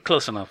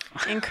 Close enough.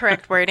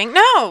 Incorrect wording.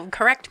 No,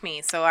 correct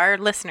me so our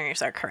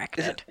listeners are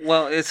corrected.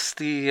 It's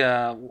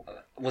the...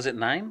 was it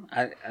 9?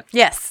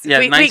 Yes. Yeah,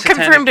 we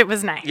confirmed it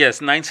was 9. Yes,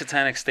 9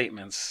 satanic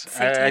statements.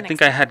 I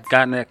think I had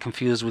gotten that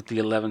confused with the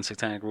 11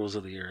 satanic rules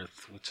of the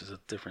earth, which is a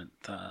different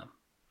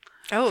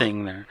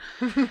thing there.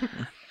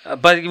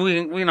 But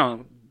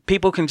we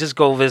people can just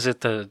go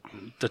visit the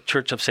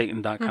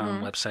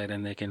churchofsatan.com website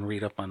and they can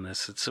read up on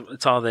this.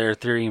 It's all there,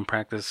 theory and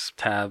practice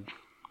tab.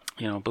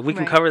 But we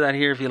can cover that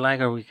here if you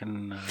like, or we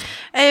can.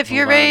 If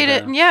you're ready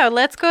to,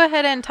 let's go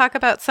ahead and talk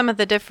about some of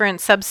the different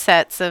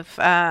subsets of.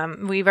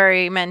 We've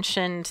already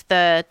mentioned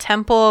the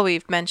temple.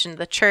 We've mentioned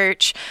the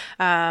church.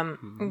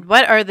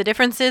 What are the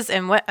differences,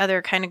 and what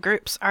other kind of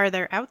groups are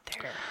there out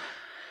there?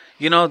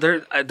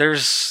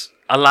 There's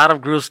a lot of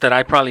groups that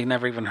I probably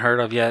never even heard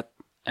of yet,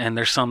 and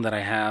there's some that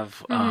I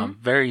have.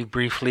 Very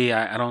briefly,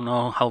 I don't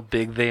know how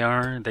big they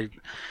are.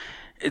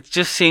 It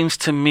just seems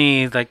to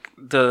me like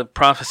the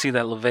prophecy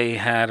that LaVey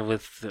had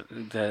with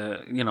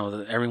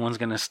the everyone's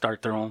going to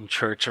start their own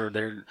church,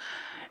 or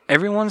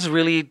everyone's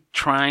really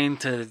trying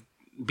to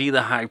be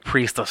the high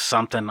priest of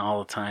something all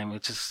the time,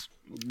 which is,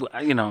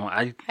 I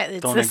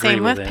it's don't the agree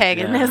same with it.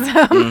 paganism.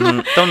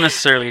 Yeah. Don't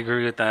necessarily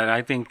agree with that.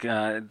 I think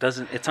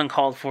it's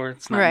uncalled for.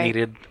 It's not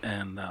needed.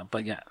 And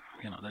but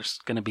there's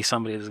going to be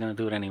somebody that's going to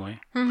do it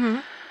anyway.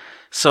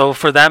 So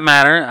for that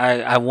matter,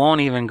 I won't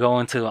even go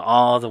into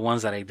all the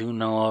ones that I do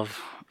know of.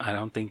 I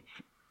don't think,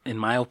 in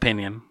my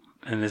opinion,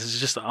 and this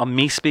is just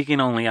me speaking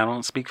only, I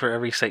don't speak for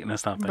every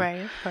Satanist out there.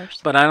 Right, of course.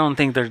 But I don't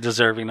think they're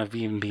deserving of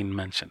even being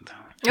mentioned.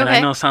 And I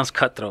know it sounds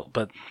cutthroat,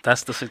 but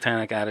that's the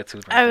satanic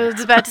attitude. I was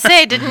about to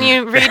say, didn't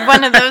you read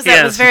one of those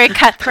that was very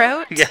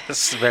cutthroat?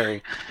 Yes,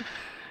 very.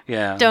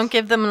 Yeah. Don't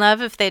give them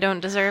love if they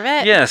don't deserve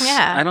it. Yes.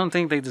 Yeah. I don't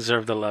think they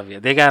deserve the love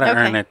yet. They got to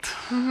earn it.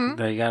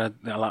 They got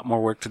a lot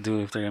more work to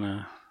do if they're going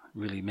to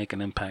really make an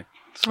impact.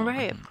 So,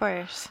 right, of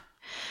course.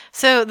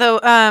 So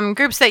the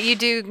groups that you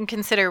do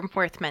consider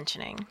worth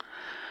mentioning.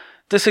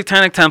 The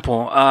Satanic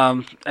Temple.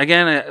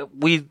 Again,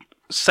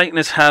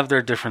 Satanists have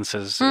their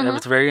differences.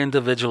 It's very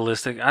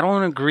individualistic. I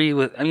don't agree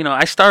with.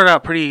 I started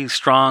out pretty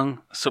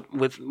strong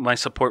with my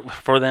support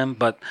for them,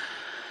 but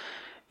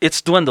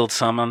it's dwindled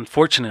some,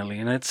 unfortunately,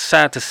 and it's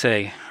sad to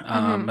say,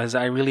 as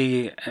I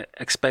really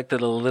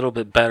expected a little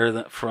bit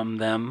better from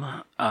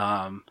them.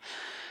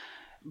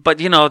 But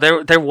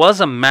there was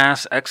a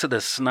mass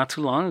exodus not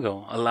too long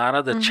ago. A lot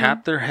of the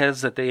chapter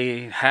heads that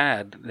they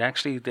had,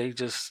 they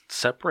just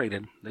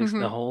separated.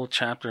 The whole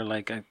chapter,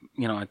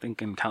 I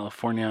think in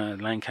California,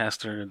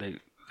 Lancaster,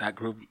 that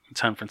group,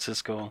 San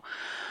Francisco,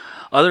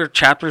 other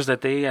chapters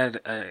that they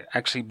had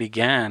actually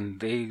began,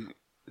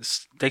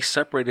 they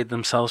separated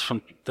themselves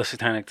from the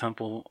Satanic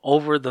Temple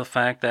over the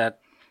fact that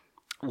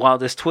while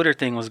this Twitter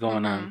thing was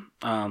going on,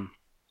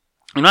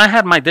 I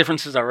had my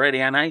differences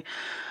already, and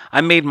I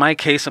made my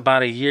case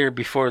about a year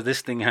before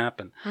this thing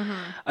happened.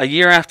 A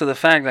year after the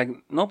fact,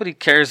 nobody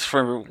cares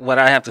for what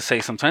I have to say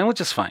sometimes,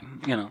 which is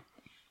fine,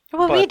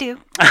 Well, we do.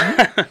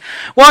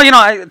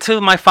 Well,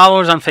 to my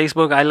followers on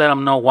Facebook, I let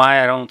them know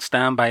why I don't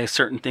stand by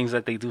certain things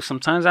that they do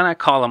sometimes, and I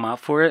call them out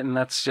for it, and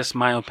that's just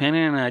my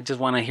opinion, and I just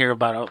want to hear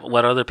about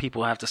what other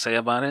people have to say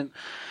about it.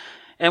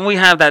 And we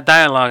have that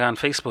dialogue on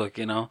Facebook,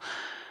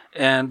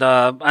 And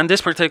on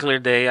this particular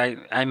day,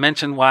 I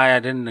mentioned why I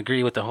didn't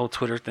agree with the whole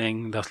Twitter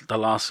thing, the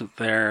lawsuit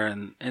there,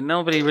 and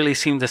nobody really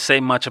seemed to say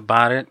much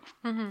about it.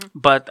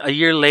 But a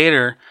year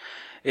later,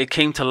 it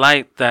came to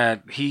light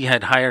that he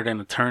had hired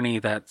an attorney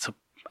that's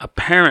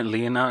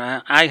apparently, and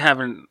I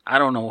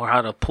don't know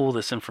how to pull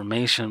this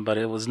information, but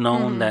it was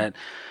known that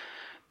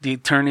the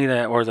attorney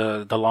or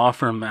the law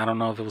firm, I don't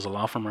know if it was a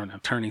law firm or an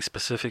attorney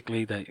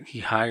specifically that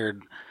he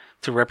hired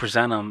to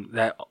represent him,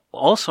 that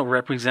also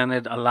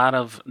represented a lot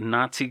of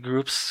Nazi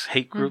groups,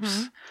 hate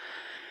groups.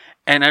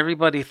 And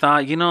everybody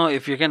thought,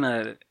 if you're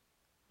gonna,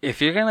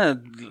 if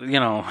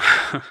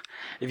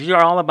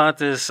you're all about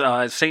this,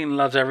 Satan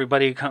loves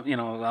everybody,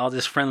 all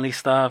this friendly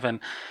stuff,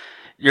 and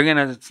you're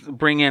gonna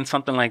bring in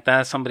something like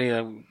that, somebody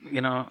that,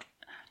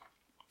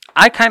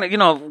 I kind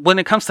of, when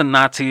it comes to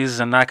Nazis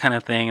and that kind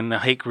of thing and the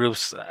hate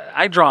groups,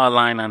 I draw a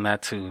line on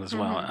that too as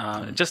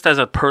well. Just as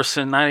a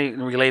person, not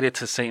even related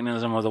to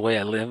Satanism or the way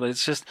I live,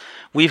 it's just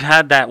we've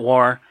had that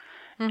war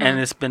and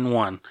it's been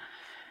won,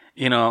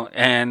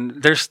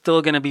 and there's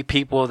still going to be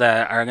people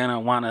that are going to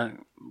want to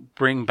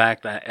bring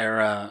back that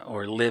era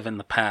or live in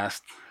the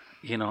past,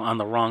 on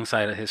the wrong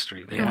side of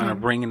history. They want to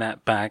bring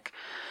that back.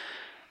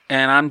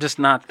 And I'm just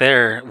not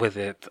there with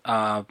it.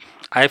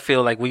 I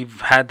feel like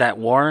we've had that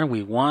war,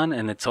 we won,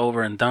 and it's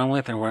over and done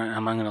with. And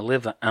I'm going to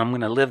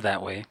live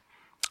that way,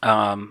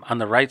 on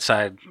the right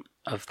side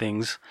of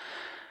things.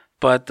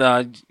 But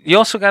you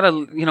also got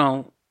to,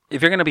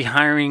 if you're going to be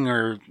hiring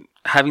or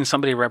having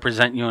somebody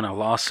represent you in a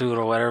lawsuit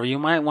or whatever, you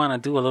might want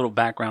to do a little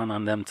background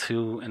on them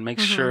too, and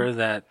make sure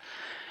that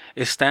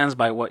it stands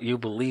by what you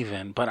believe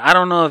in. But I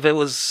don't know if it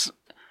was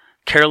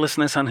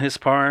carelessness on his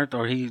part,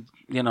 or he.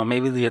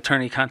 Maybe the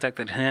attorney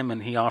contacted him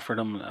and he offered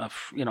him,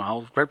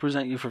 I'll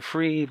represent you for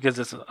free,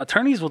 because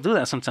attorneys will do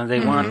that sometimes. They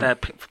want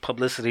that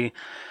publicity,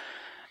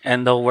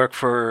 and they'll work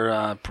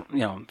for,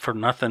 for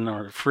nothing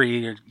or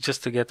free, or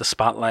just to get the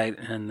spotlight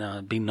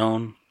and be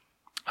known.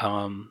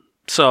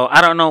 So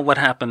I don't know what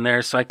happened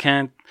there. So I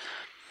can't.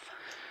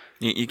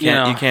 You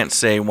can't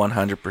say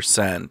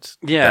 100%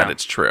 that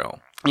it's true.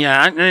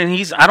 Yeah,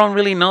 and I don't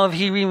really know if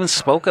he even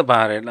spoke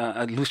about it.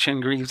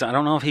 Lucien Greaves, I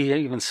don't know if he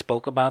even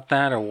spoke about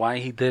that or why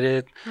he did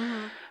it.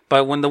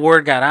 But when the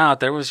word got out,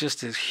 there was just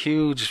this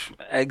huge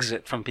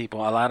exit from people.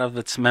 A lot of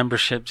its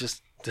membership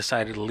just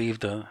decided to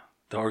leave the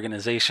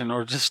organization,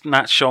 or just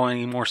not show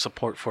any more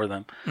support for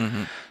them.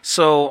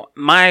 So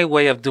my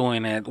way of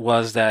doing it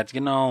was that,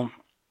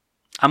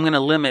 I'm going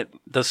to limit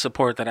the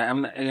support that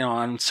I'm,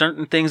 on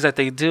certain things that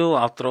they do.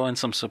 I'll throw in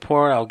some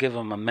support. I'll give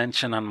them a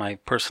mention on my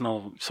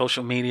personal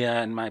social media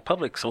and my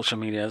public social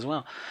media as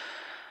well.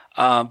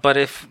 But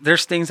if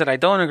there's things that I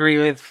don't agree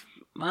with,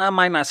 I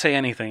might not say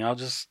anything. I'll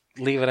just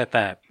leave it at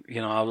that.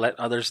 I'll let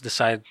others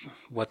decide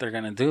what they're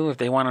going to do. If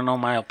they want to know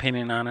my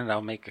opinion on it,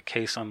 I'll make a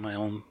case on my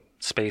own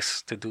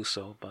space to do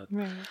so. But,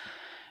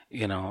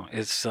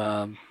 it's,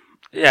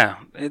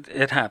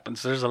 it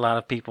happens. There's a lot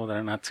of people that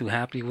are not too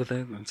happy with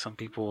it, and some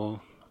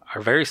people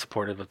are very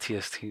supportive of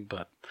TST,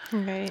 but...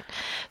 Right.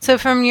 So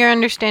from your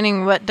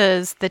understanding, what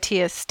does the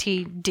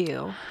TST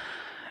do?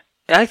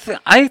 I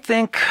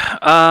think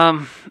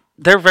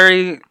they're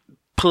very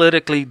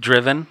politically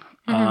driven.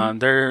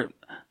 They're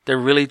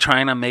really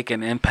trying to make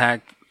an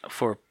impact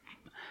for,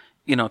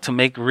 to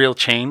make real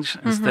change,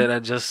 instead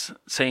of just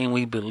saying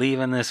we believe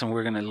in this and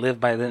we're going to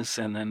live by this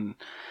and then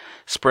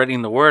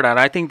spreading the word out.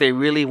 I think they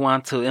really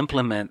want to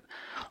implement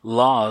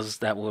laws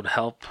that would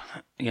help,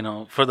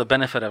 for the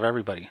benefit of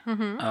everybody,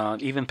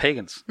 even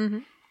pagans.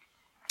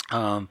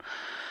 But,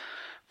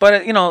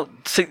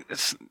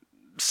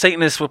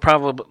 Satanists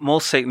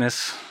most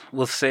Satanists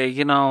will say,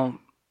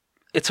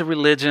 it's a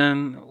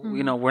religion,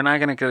 we're not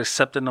going to get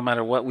accepted no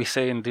matter what we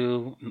say and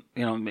do.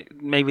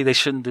 Maybe they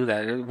shouldn't do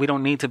that. We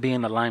don't need to be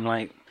in the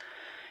limelight.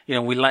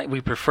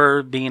 We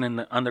prefer being in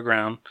the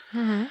underground.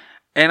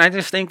 And I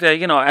just think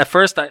that, at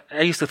first I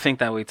used to think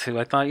that way too.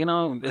 I thought,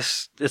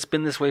 it's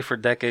been this way for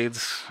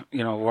decades.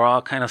 We're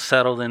all kind of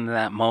settled in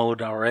that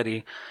mode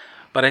already.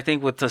 But I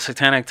think with the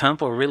Satanic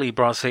Temple really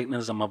brought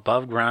Satanism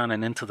above ground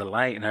and into the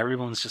light, and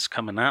everyone's just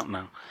coming out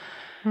now.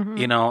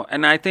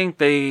 And I think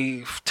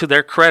they, to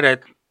their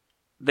credit,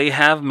 they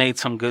have made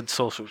some good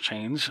social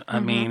change. I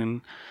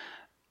mean,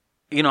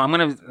 I'm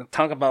going to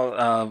talk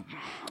about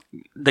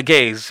the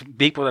gays,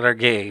 people that are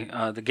gay,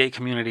 the gay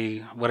community,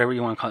 whatever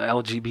you want to call it,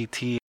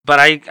 LGBT. But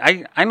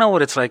I know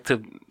what it's like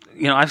to,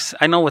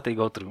 I know what they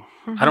go through.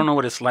 I don't know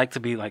what it's like to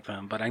be like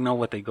them, but I know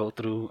what they go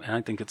through, and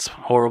I think it's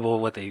horrible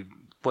what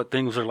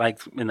things are like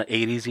in the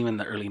 80s, even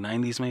the early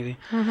 90s maybe.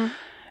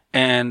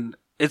 And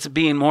it's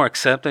being more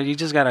accepted. You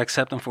just got to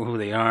accept them for who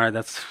they are.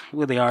 That's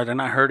who they are. They're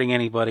not hurting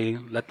anybody.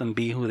 Let them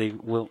be who they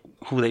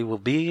will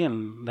be,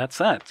 and that's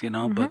that,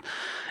 But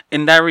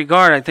in that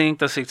regard, I think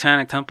the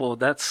Satanic Temple,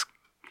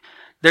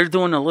 they're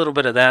doing a little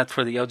bit of that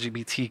for the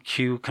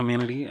LGBTQ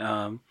community.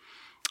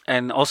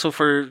 And also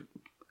for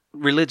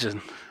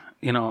religion,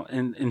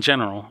 in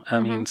general. I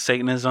mean,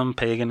 Satanism,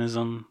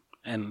 paganism,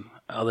 and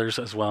others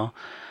as well.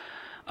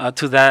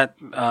 To that,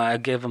 I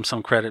give them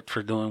some credit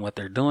for doing what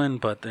they're doing,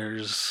 but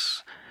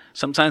there's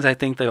sometimes I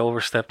think they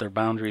overstep their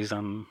boundaries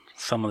on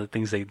some of the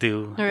things they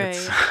do. Right.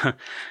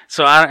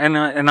 So I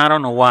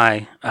don't know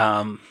why.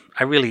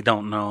 I really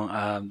don't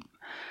know.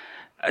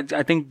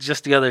 I think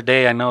just the other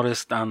day I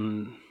noticed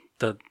on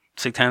the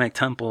Satanic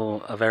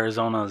Temple of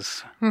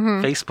Arizona's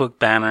Facebook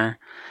banner,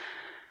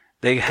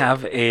 they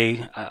have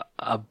a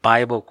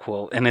Bible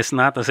quote, and it's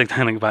not the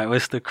Satanic Bible;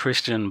 it's the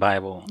Christian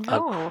Bible.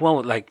 Oh. A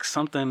quote like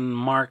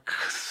something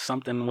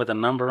with a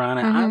number on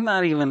it. I'm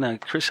not even a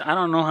Christian. I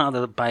don't know how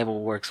the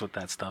Bible works with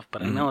that stuff,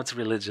 but I know it's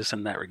religious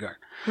in that regard.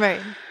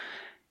 Right.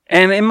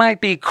 And it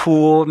might be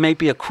cool,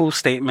 maybe a cool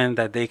statement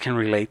that they can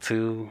relate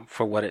to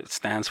for what it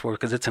stands for,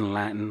 because it's in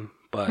Latin.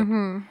 But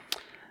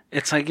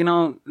it's like,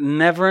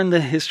 never in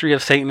the history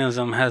of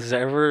Satanism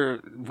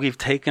we've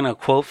taken a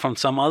quote from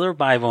some other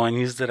Bible and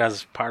used it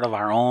as part of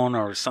our own,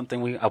 or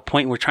something, a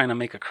point we're trying to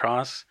make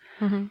across.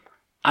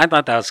 I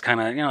thought that was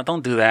kind of,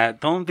 don't do that.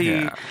 Don't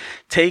be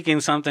taking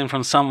something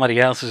from somebody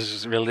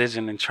else's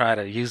religion and try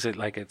to use it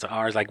like it's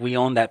ours, like we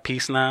own that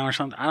piece now or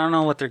something. I don't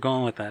know what they're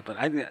going with that, but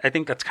I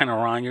think that's kind of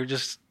wrong. You're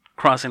just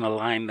crossing a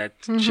line that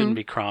shouldn't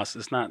be crossed.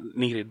 It's not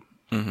needed.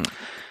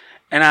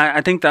 And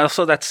I think that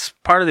also that's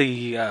part of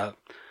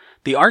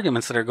the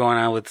arguments that are going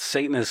on with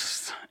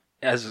Satanists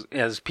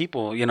as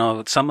people.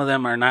 Some of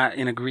them are not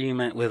in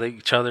agreement with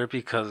each other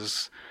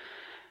because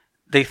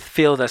they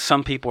feel that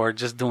some people are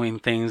just doing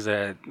things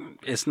that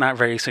it's not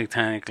very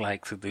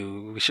satanic-like to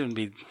do. We shouldn't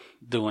be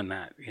doing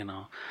that,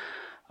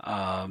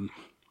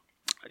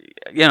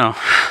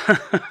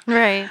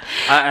 Right.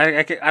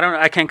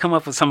 I can't come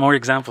up with some more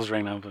examples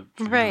right now, but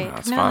right.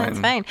 That's No, fine. that's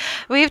fine.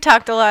 We've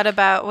talked a lot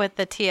about with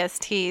the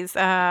TST's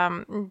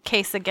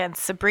case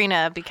against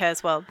Sabrina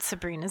because,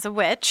 Sabrina's a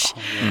witch,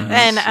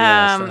 and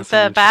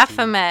the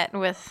Baphomet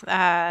with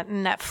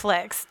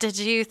Netflix. Did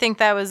you think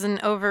that was an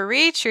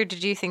overreach, or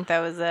did you think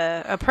that was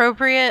a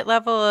appropriate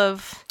level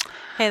of,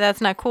 hey, that's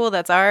not cool,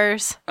 that's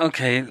ours?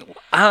 Okay,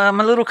 I'm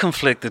a little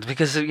conflicted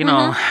because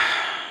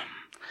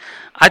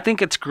I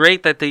think it's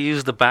great that they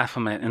use the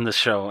Baphomet in the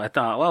show. I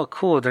thought, well,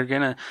 cool,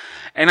 and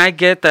I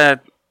get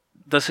that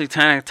the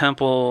Satanic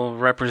Temple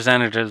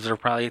representatives are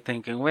probably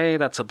thinking, wait,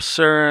 that's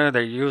absurd.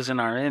 They're using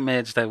our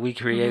image that we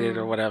created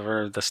or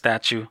whatever, the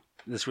statue.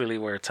 That's really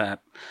where it's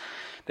at.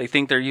 They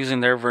think they're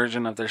using their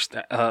version of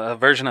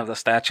version of the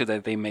statue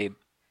that they made.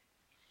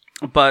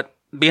 But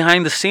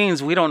behind the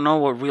scenes, we don't know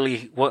what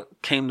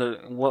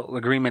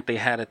agreement they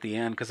had at the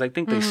end, because I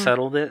think they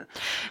settled it.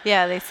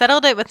 Yeah, they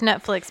settled it with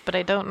Netflix, but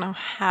I don't know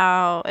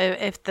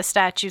if the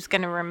statue's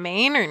going to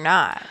remain or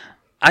not.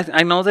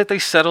 I know that they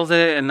settled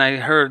it, and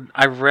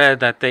I read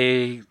that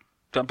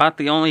about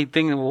the only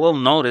thing we'll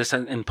notice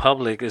in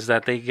public is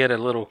that they get a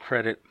little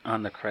credit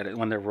on the credit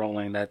when they're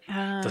rolling the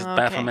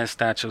Baphomet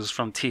statues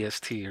from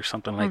TST or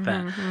something like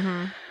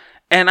that.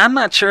 And I'm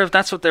not sure if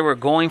that's what they were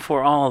going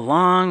for all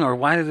along, or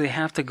why did they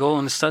have to go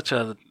in such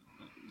a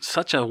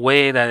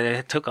way that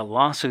it took a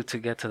lawsuit to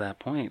get to that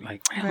point.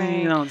 Like,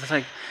 really, Right. it's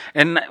like,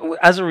 and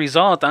as a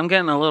result, I'm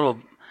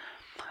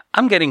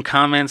getting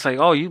comments like,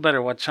 "Oh, you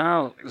better watch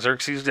out,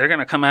 Xerxes. They're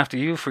gonna come after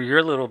you for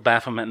your little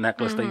Baphomet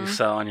necklace that you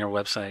sell on your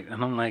website."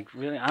 And I'm like,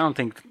 really? I don't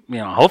think,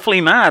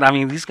 hopefully not. I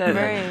mean, these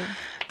guys,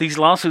 these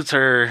lawsuits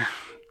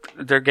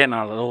they're getting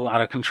a little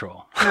out of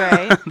control.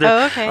 Right.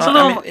 Oh, okay.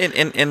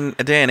 In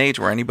a day and age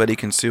where anybody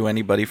can sue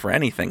anybody for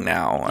anything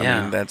now,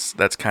 I mean,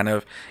 that's kind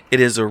of, it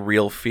is a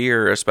real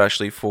fear,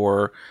 especially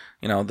for,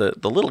 the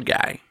little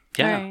guy.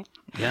 Yeah. Right.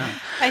 Yeah.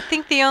 I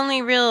think the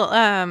only real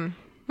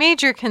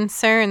major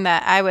concern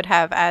that I would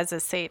have as a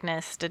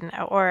Satanist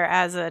or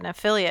as an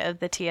affiliate of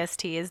the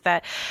TST is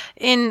that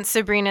in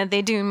Sabrina,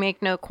 they do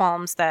make no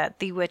qualms that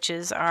the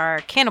witches are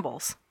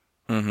cannibals.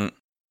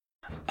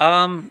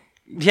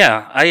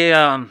 Yeah,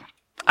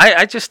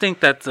 I just think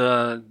that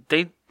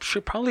they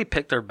should probably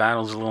pick their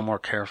battles a little more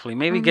carefully.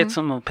 Maybe get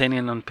some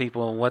opinion on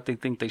people, what they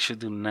think they should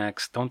do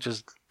next. Don't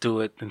just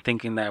do it and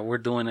thinking that we're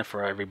doing it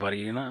for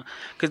everybody,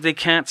 because they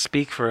can't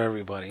speak for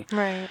everybody.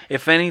 Right.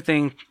 If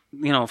anything,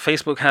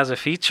 Facebook has a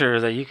feature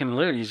that you can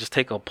literally just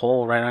take a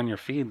poll right on your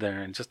feed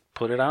there and just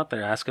put it out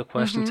there. Ask a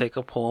question, take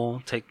a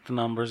poll, take the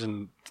numbers,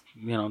 and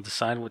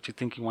decide what you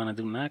think you want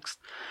to do next.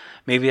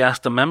 Maybe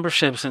ask the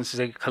membership, since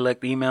they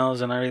collect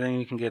emails and everything.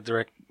 You can get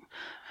direct,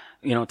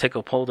 take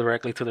a poll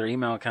directly to their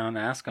email account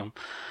and ask them.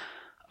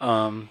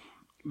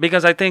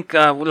 Because I think,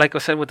 like I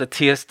said, with the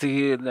TST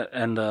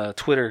and the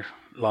Twitter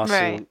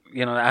lawsuit,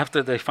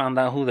 after they found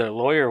out who their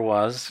lawyer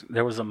was,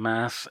 there was a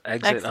mass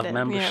exit of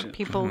membership. Yeah,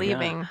 people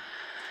leaving. Yeah.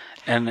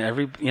 And a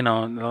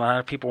lot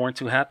of people weren't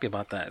too happy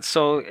about that.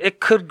 So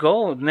it could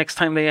go next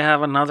time they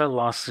have another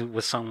lawsuit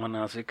with someone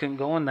else. It can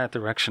go in that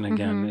direction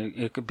again.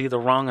 It could be the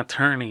wrong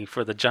attorney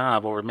for the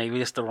job, or maybe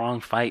it's the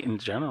wrong fight in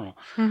general.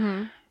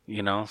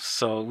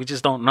 So we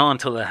just don't know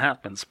until it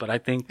happens. But I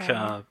think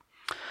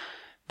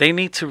they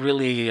need to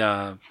really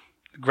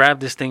grab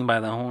this thing by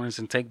the horns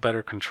and take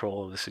better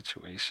control of the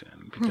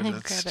situation, because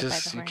it's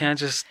just, you can't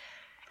just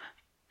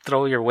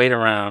throw your weight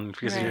around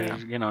because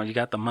you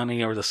got the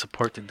money or the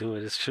support to do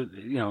it. It should,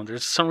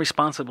 there's some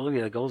responsibility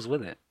that goes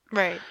with it.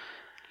 Right.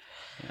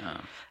 Yeah.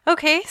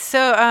 Okay,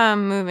 so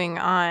moving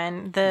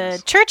on,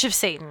 the Church of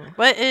Satan.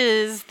 What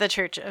is the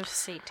Church of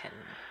Satan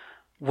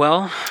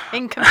Well,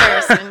 in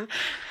comparison?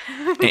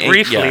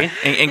 briefly,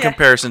 in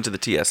comparison to the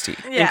TST.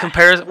 in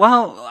comparison,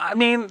 well, I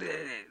mean,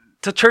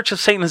 the Church of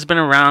Satan has been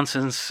around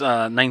since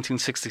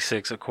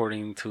 1966,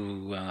 according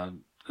to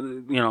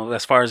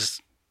as far as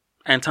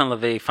Anton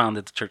LaVey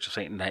founded the Church of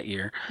Satan that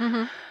year.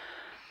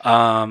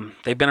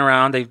 They've been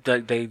around.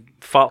 They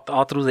fought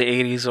all through the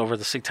 80s over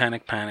the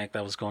satanic panic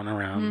that was going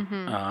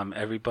around.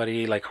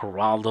 Everybody like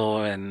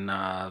Geraldo and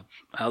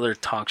other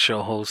talk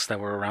show hosts that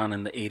were around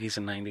in the 80s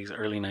and 90s,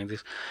 early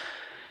 90s,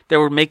 they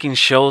were making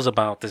shows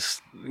about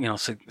this,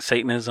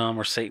 Satanism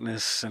or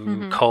Satanists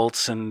and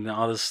cults and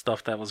all this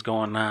stuff that was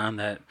going on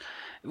that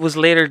was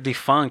later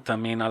defunct. I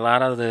mean, a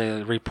lot of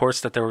the reports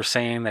that they were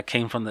saying that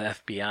came from the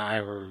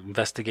FBI or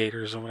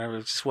investigators or whatever,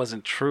 it just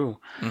wasn't true.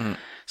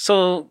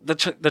 So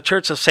the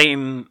Church of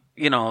Satan,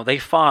 they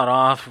fought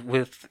off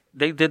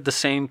they did the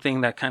same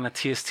thing that kind of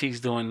TST is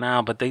doing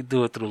now, but they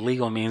do it through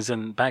legal means.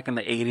 And back in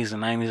the 80s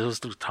and 90s, it was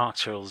through talk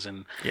shows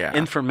and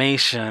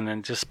information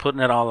and just putting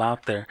it all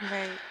out there.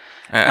 Right.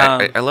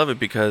 I love it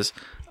because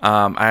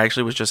I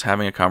actually was just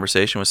having a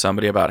conversation with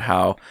somebody about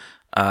how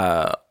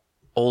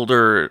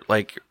older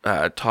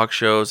talk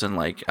shows and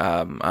what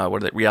are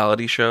they,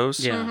 reality shows?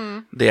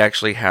 Yeah. They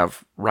actually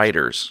have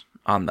writers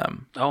on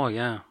them. Oh,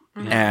 yeah.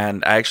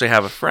 And I actually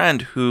have a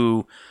friend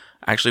who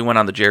actually went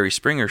on the Jerry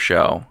Springer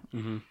show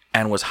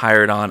and was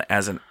hired on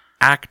as an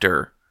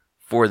actor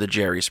for the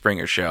Jerry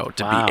Springer show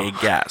to be a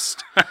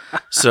guest.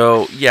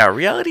 So, yeah,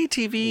 reality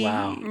TV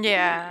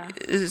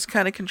is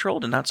kind of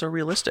controlled and not so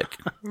realistic.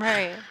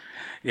 Right.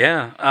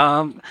 Yeah.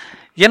 I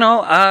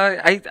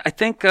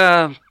think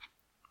the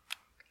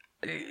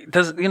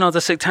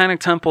Satanic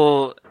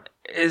Temple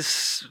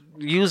is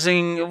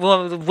using,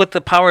 with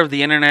the power of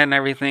the internet and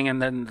everything,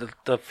 and then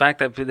the fact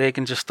that they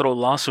can just throw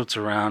lawsuits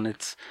around,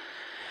 it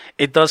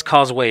does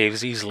cause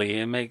waves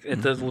easily.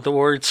 The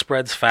word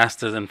spreads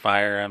faster than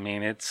fire. I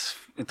mean, it's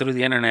through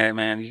the internet,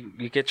 man.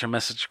 You get your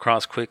message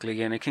across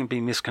quickly, and it can be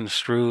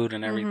misconstrued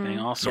and everything.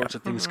 All sorts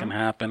of things can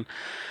happen.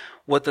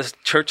 What the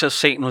Church of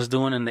Satan was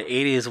doing in the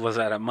 80s was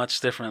at a much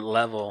different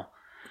level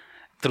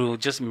through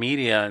just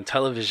media and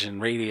television,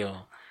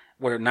 radio,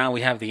 where now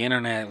we have the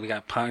internet, we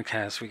got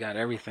podcasts, we got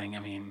everything. I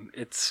mean,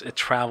 it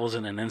travels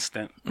in an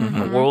instant,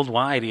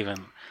 worldwide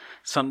even.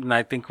 Something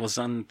I think was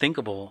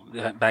unthinkable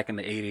back in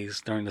the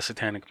 80s during the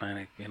Satanic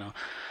Panic,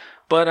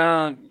 But,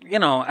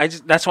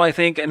 that's why I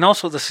think, and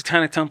also the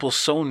Satanic Temple is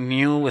so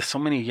new with so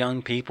many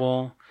young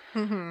people,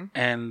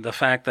 and the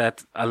fact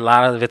that a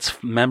lot of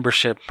its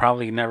membership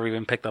probably never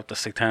even picked up the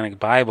Satanic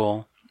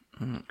Bible,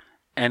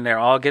 and they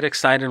all get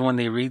excited when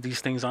they read these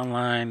things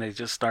online. They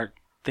just start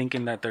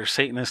thinking that they're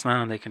Satanists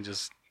now, and they can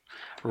just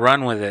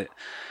run with it.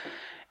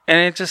 And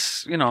it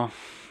just,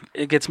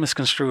 it gets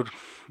misconstrued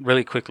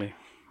really quickly.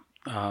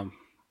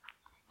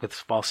 With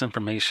false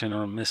information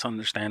or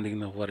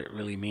misunderstanding of what it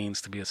really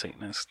means to be a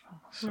Satanist.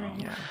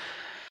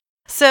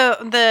 So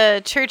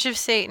the Church of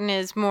Satan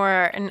is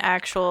more an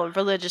actual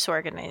religious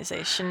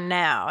organization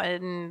now,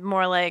 and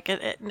more like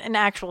an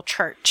actual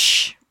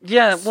church.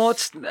 Yeah, well,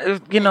 it's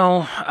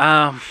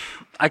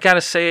I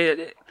gotta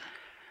say,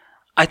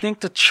 I think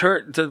the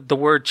church, the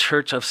word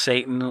Church of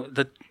Satan,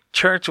 the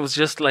church was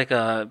just like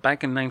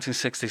back in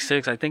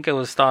 1966. I think it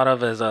was thought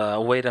of as a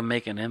way to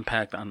make an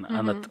impact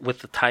on with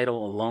the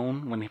title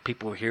alone when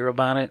people hear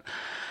about it.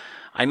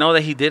 I know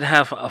that he did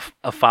have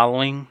a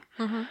following.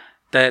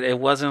 That it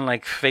wasn't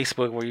like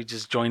Facebook where you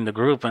just join the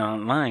group and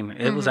online.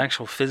 It was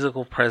actual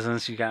physical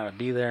presence. You gotta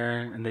be there,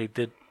 and they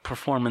did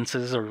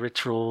performances or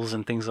rituals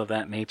and things of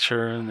that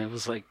nature. And it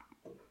was like,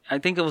 I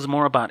think it was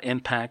more about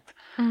impact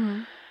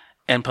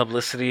and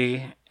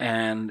publicity,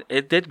 and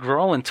it did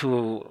grow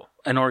into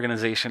an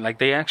organization. Like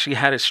they actually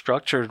had it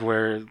structured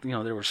where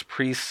there was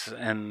priests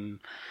and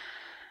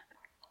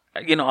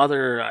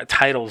other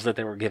titles that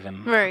they were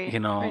given, right?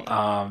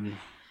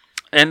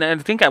 And I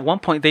think at one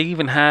point they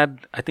even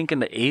had, I think in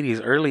the 80s,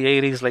 early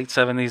 80s, late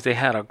 70s, they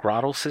had a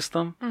grotto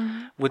system,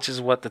 which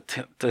is what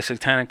the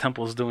Satanic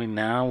Temple is doing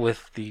now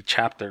with the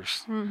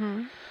chapters.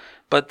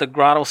 But the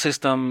grotto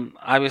system,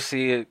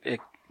 obviously,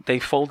 they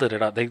folded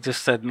it up. They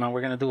just said, no, we're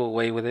going to do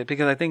away with it,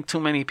 because I think too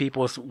many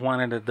people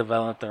wanted to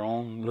develop their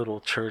own little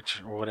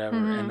church or whatever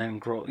and then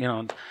grow,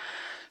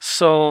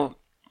 So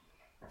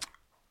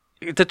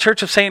the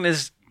Church of Satan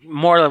is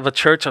more of a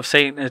Church of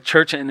Satan, a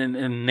church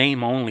in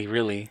name only,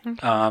 really.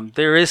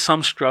 There is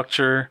some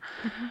structure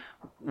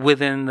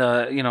within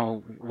the,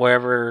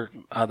 wherever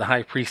the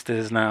high priest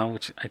is now,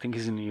 which I think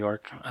he's in New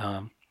York.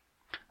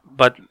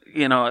 But,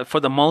 for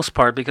the most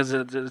part, because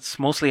it's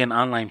mostly an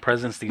online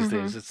presence these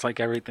days, it's like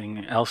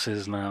everything else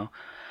is now.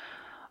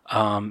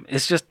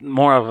 It's just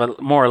more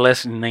or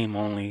less in name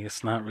only.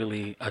 It's not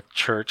really a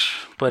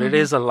church, but it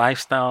is a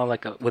lifestyle,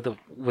 like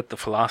with the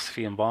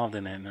philosophy involved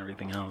in it and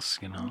everything else,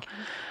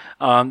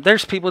 Okay.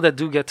 There's people that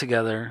do get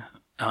together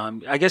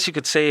I guess you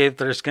could say if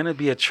there's going to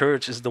be a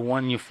church, is the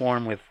one you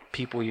form with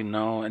people you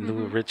know and do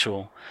a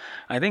ritual.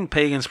 I think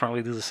pagans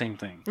probably do the same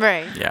thing.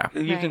 Right. Yeah.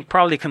 You can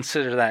probably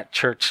consider that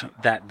church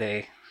that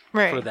day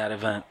for that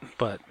event.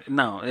 But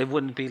no, it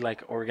wouldn't be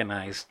like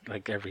organized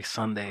like every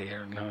Sunday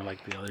or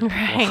like the other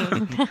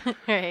people. Right.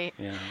 Right.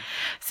 Yeah.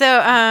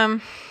 So,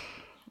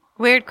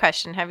 weird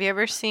question. Have you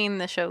ever seen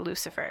the show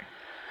Lucifer?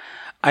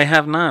 I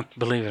have not,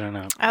 believe it or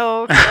not.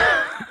 Oh, okay.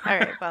 All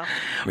right.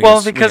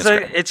 Well, because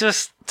it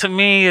just, to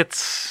me,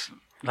 it's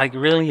like,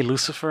 really,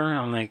 Lucifer?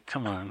 I'm like,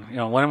 come on.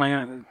 What am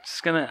I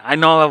just gonna? I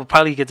know I'll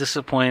probably get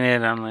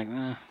disappointed. I'm like,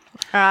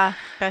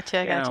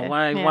 gotcha.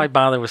 Why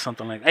bother with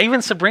something like that?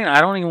 Even Sabrina,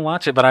 I don't even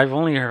watch it, but I've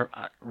only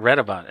read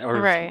about it,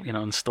 or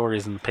in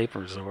stories in the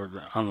papers or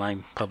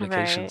online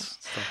publications. Right.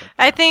 Stuff like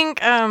that. I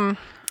think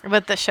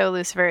with the show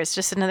Lucifer, it's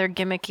just another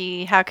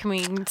gimmicky, how can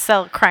we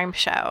sell a crime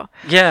show?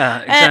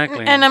 Yeah,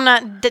 exactly. And I'm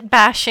not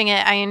bashing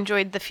it. I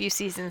enjoyed the few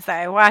seasons that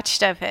I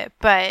watched of it.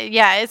 But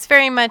yeah, it's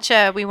very much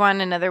we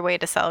want another way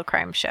to sell a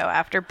crime show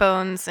after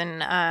Bones and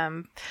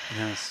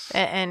yes.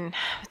 And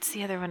what's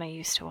the other one I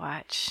used to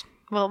watch?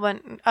 Well,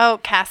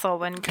 Castle.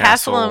 When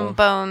Castle and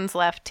Bones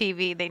left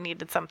TV, they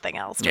needed something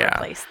else to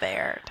replace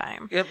their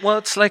time. Yeah, well,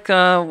 it's like,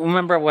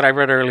 remember what I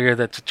read earlier,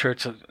 that the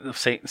Church of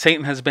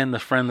Satan has been the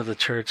friend of the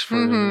church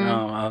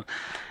for,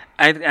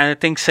 I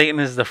think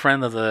Satan is the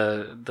friend of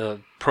the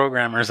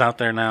programmers out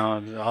there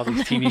now, all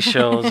these TV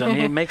shows. I mean,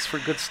 it makes for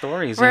good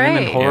stories. Right.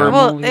 Even in horror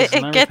movies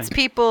it gets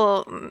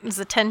people's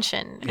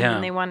attention,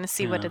 and they want to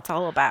see what it's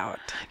all about.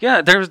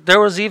 Yeah, there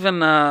was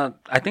even,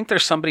 I think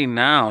there's somebody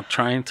now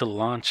trying to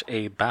launch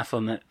a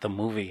Baphomet the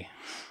movie.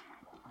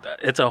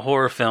 It's a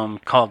horror film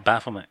called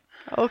Baphomet.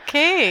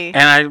 Okay.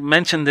 And I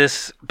mentioned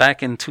this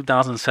back in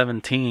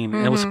 2017.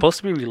 It was supposed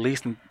to be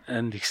released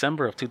in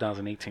December of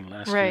 2018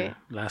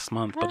 last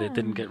month, but it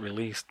didn't get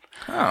released.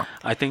 Oh.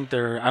 I think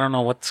I don't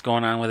know what's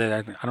going on with it.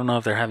 I don't know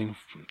if they're having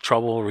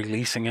trouble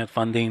releasing it,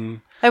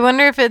 funding. I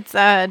wonder if it's,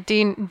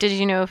 did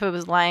you know if it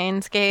was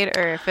Lionsgate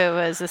or if it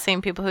was the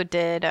same people who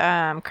did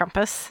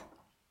Krampus?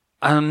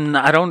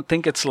 I don't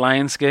think it's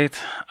Lionsgate.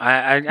 I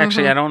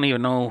actually I don't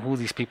even know who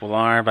these people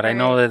are, but I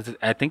know that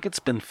I think it's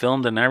been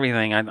filmed and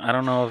everything. I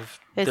don't know if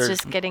it's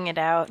just getting it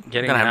out. I'm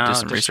gonna have to do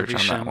some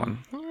research on that one.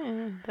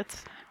 Yeah,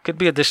 could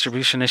be a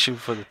distribution issue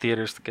for the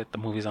theaters to get the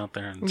movies out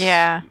there and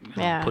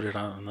put it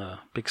on the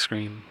big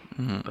screen.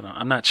 But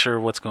I'm not sure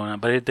what's going on.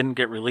 But it didn't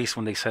get released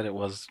when they said it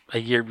was a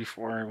year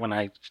before when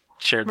I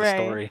shared the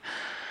story.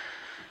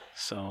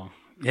 So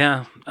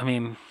yeah, I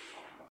mean.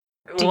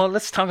 Well,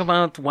 let's talk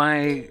about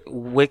why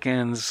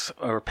Wiccans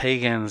or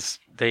pagans,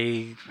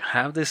 they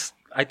have this,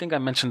 I think I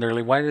mentioned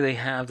earlier, why do they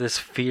have this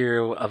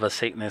fear of a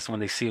Satanist when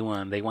they see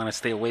one? They want to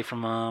stay away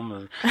from them.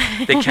 Or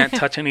they can't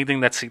touch anything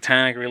that's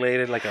satanic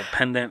related, like a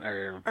pendant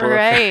or a book.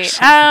 Right.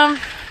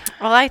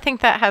 Well, I think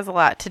that has a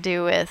lot to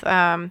do with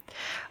a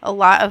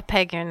lot of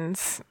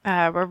pagans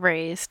were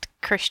raised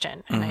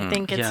Christian, and I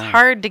think it's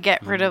hard to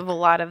get rid of a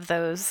lot of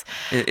those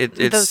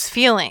those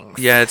feelings.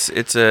 Yeah,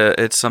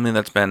 it's something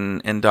that's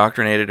been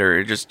indoctrinated,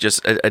 or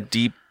just a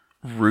deep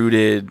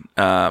rooted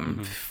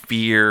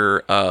fear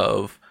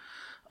of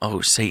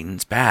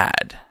Satan's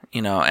bad,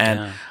 and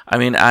I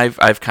mean I've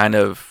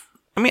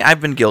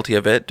been guilty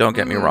of it. Don't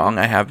get me wrong,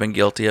 I have been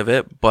guilty of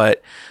it,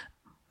 but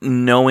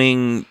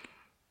knowing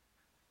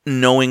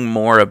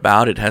more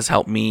about it has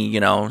helped me,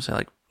 say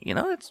like,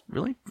 it's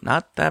really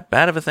not that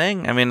bad of a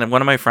thing. I mean,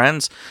 one of my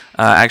friends,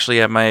 actually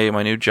at my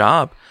new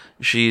job,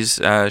 she's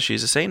a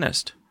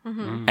Satanist,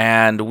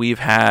 and we've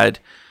had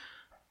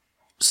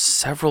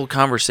several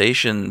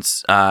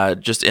conversations,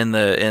 just in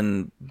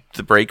the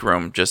break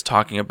room, just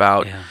talking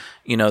about,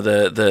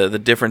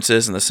 the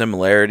differences and the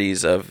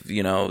similarities of,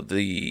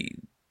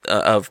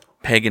 of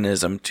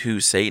paganism to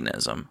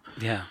Satanism.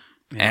 Yeah.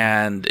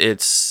 And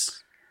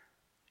it's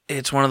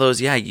one of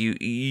those,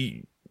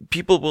 you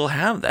people will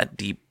have that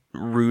deep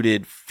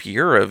rooted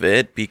fear of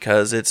it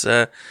because it's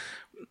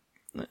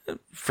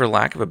for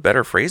lack of a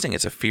better phrasing,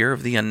 it's a fear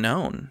of the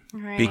unknown,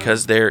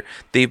 because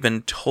they've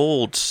been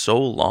told so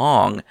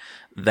long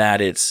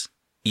that it's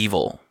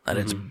evil, that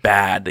it's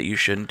bad, that you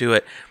shouldn't do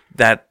it,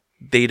 that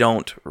they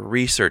don't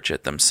research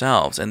it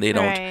themselves, and they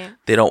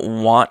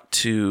don't want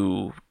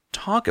to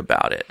talk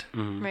about it.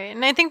 Right.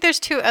 And I think there's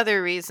two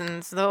other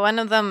reasons. The one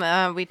of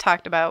them, we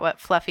talked about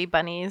what fluffy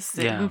bunnies,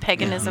 in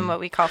paganism,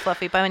 what we call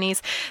fluffy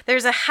bunnies.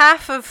 There's a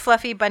half of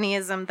fluffy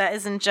bunnyism that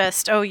isn't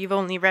just, you've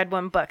only read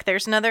one book.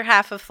 There's another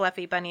half of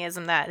fluffy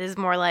bunnyism that is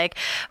more like,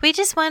 we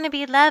just want to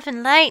be love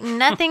and light and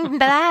nothing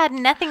bad,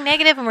 nothing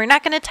negative, and we're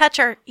not going to touch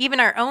even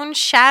our own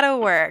shadow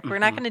work. We're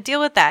not going to deal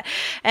with that.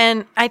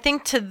 And I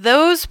think to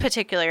those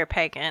particular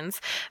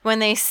pagans, when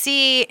they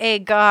see a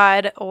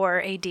god or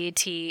a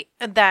deity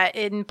that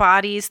embodies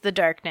embodies the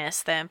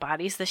darkness, that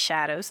embodies the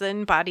shadows, that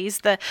embodies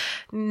the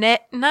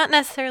not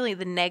necessarily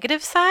the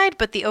negative side,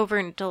 but the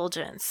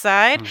overindulgence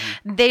side.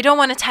 They don't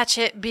want to touch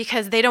it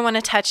because they don't want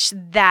to touch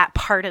that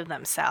part of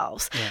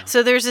themselves. Yeah.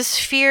 So there's this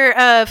fear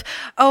of,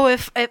 oh,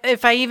 if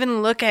I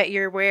even look at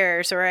your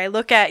wares, or I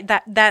look at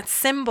that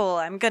symbol,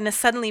 I'm going to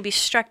suddenly be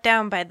struck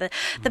down by the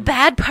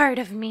bad part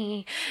of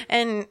me,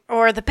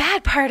 or the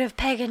bad part of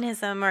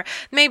paganism, or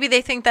maybe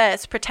they think that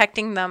it's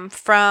protecting them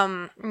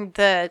from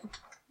the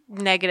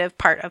negative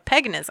part of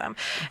paganism.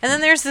 And then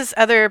there's this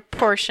other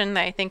portion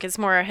that I think is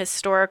more a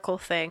historical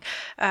thing.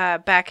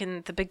 Back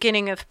in the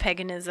beginning of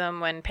paganism,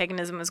 when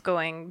paganism was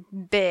going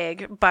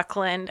big,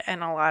 Buckland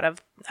and a lot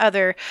of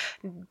other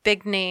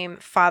big name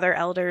father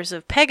elders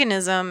of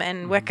paganism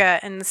and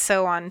Wicca and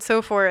so on and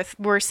so forth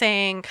were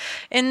saying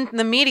in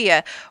the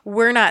media,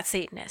 we're not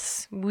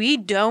Satanists. We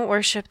don't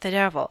worship the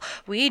devil.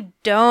 We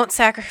don't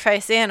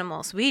sacrifice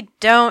animals. We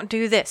don't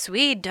do this.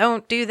 We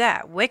don't do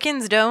that.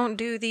 Wiccans don't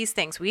do these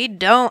things. We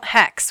don't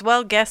hex.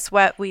 Well, guess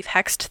what? We've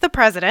hexed the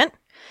president.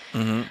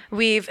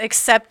 We've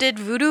accepted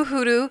voodoo,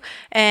 hoodoo,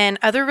 and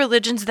other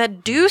religions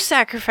that do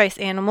sacrifice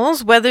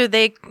animals, whether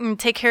they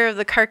take care of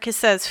the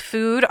carcass as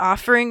food,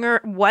 offering, or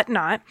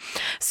whatnot.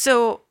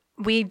 So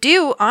we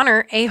do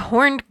honor a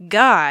horned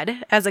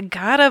god as a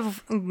god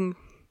of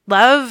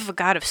love, a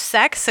god of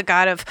sex, a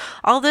god of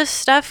all this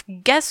stuff.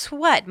 Guess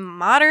what?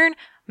 Modern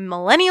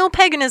millennial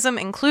paganism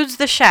includes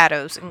the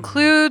shadows,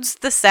 includes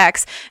the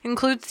sex,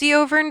 includes the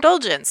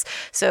overindulgence.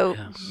 So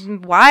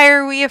why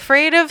are we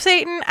afraid of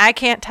Satan? I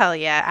can't tell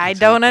you. I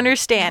don't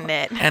understand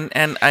it.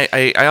 And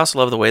I also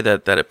love the way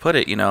that it put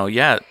it.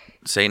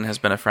 Satan has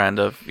been a friend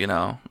of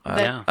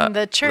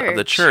the church. Of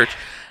the church.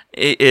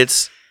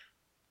 It's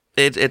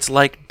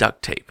like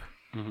duct tape.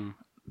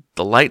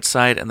 The light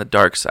side and the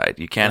dark side.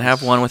 You can't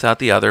have one without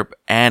the other,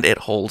 and it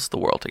holds the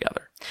world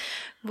together.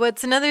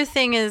 What's another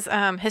thing is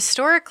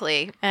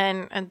historically,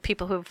 and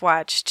people who've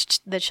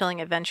watched The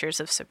Chilling Adventures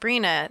of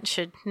Sabrina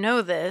should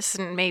know this,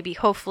 and maybe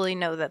hopefully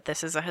know that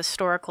this is a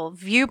historical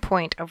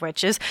viewpoint of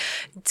witches.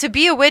 To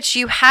be a witch,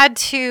 you had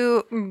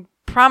to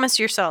promise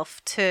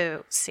yourself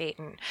to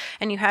Satan,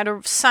 and you had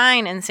a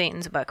sign in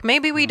Satan's book.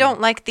 Maybe we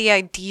don't like the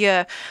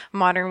idea,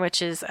 modern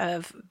witches,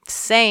 of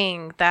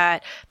saying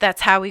that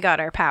that's how we got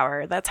our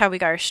power, that's how we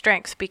got our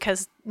strength,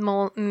 because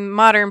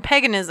modern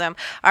paganism,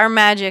 our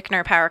magic and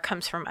our power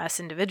comes from us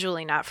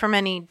individually, not from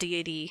any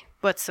deity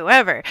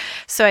whatsoever.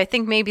 So I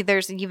think maybe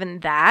there's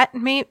even that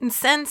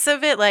sense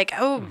of it, like,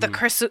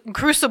 the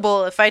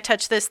crucible, if I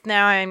touch this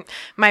now,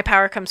 my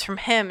power comes from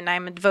him, and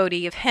I'm a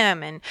devotee of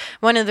him. And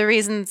one of the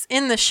reasons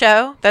in the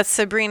show that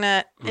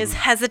Sabrina is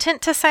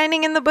hesitant to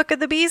signing in the Book of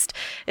the Beast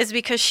is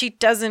because she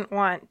doesn't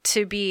want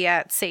to be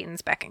at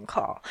Satan's beck and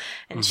call,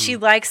 and she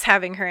likes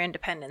having her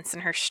independence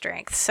and her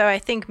strength. So I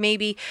think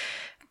maybe,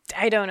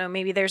 I don't know,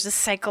 maybe there's a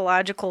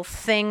psychological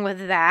thing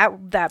with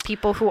that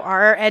people who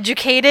are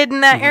educated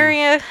in that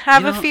area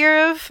have a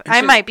fear of.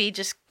 I might be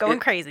just going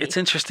crazy. It's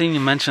interesting you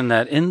mentioned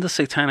that in the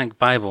Satanic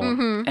Bible,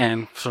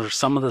 and for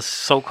some of the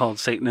so-called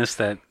Satanists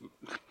that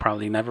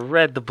probably never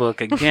read the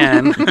book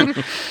again,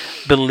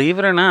 believe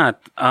it or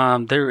not,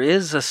 there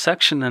is a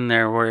section in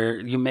there where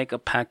you make a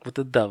pact with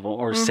the devil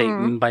or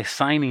Satan by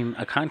signing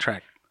a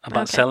contract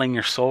about selling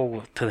your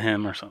soul to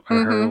him or something,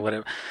 or her, or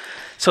whatever.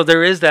 So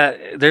there's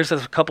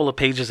a couple of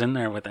pages in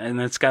there with it,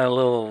 and it's got a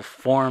little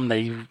form that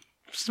you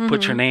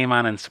put your name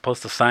on and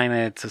supposed to sign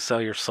it to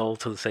sell your soul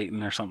to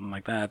Satan or something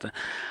like that.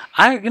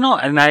 I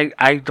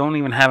don't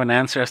even have an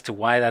answer as to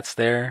why that's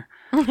there.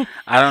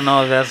 I don't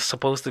know if that's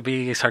supposed to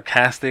be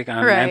sarcastic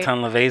on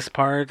Anton LaVey's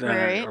part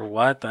or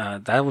what.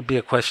 That would be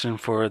a question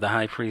for the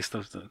high priest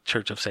of the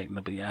Church of Satan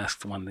to be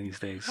asked one of these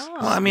days. Oh,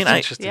 well, I mean,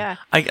 I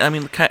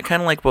mean,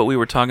 kind of like what we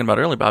were talking about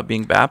earlier about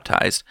being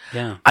baptized.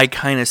 Yeah, I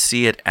kind of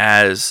see it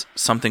as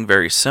something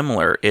very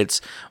similar.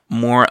 It's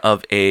more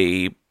of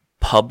a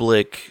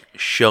public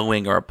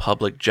showing or a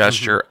public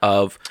gesture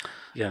of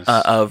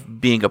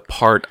being a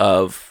part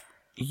of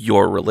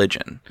your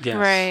religion. Yes.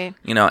 Right.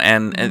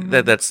 And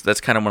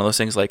that's kind of one of those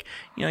things, like,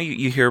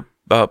 you hear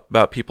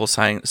about people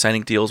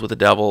signing deals with the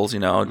devils,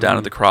 down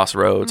at the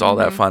crossroads, all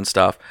that fun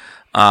stuff.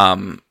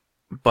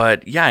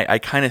 But yeah, I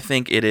kind of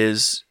think it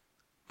is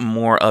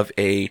more of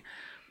a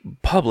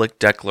public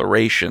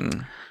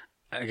declaration.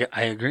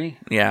 I agree.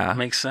 Yeah.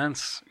 Makes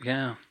sense.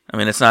 Yeah. I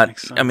mean, it's not,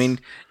 I mean,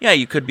 yeah,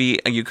 you could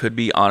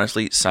be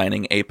honestly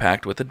signing a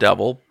pact with the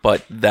devil,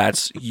 but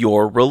that's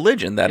your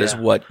religion. That is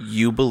what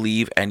you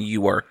believe, and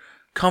you are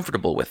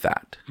comfortable with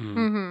that.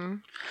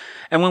 And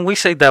when we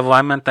say devil,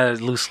 I meant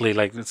that loosely.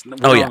 Like,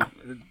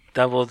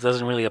 devil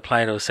doesn't really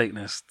apply to a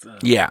Satanist.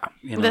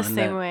 The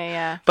same way,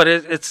 yeah. But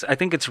I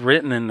think it's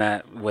written in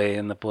that way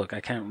in the book.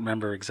 I can't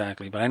remember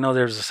exactly, but I know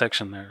there's a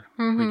section there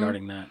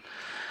regarding that.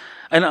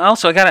 And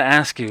also, I got to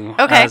ask you,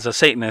 as a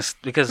Satanist,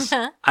 because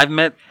I've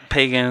met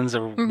pagans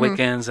or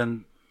Wiccans,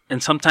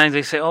 and sometimes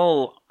they say,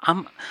 "Oh,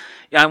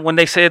 when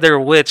they say they're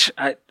a witch,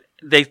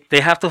 they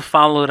have to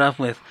follow it up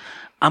with,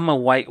 I'm a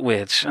white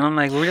witch." And I'm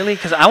like, really?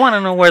 Because I want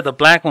to know where the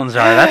black ones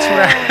are. That's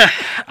where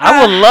I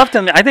would love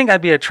to. I think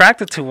I'd be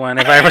attracted to one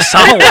if I ever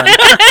saw one.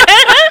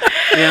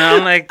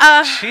 I'm like,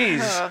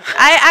 jeez.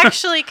 I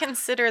actually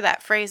consider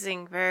that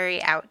phrasing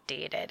very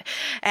outdated.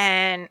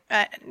 And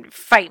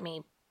fight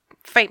me,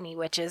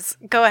 witches.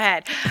 Go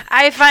ahead.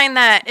 I find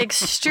that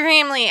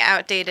extremely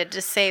outdated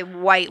to say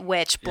white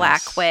witch,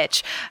 black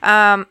witch.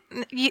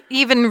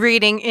 Even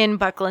reading in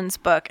Buckland's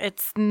book,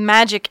 it's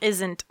magic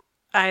isn't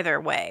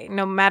either way.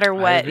 No matter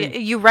what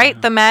you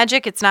write the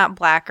magic, it's not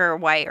black or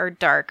white or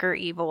dark or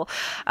evil.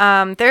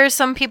 There are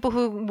some people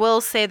who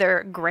will say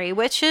they're gray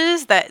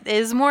witches. That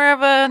is more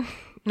of a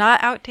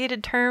not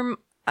outdated term,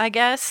 I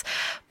guess,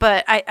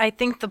 but I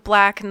think the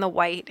black and the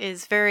white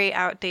is very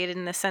outdated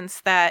in the sense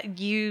that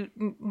you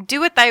do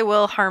what thy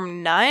will,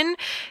 harm none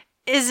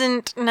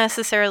isn't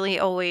necessarily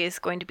always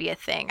going to be a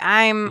thing.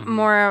 I'm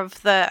more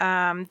of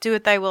the do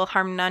what thy will,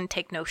 harm none,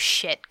 take no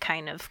shit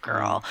kind of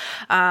girl.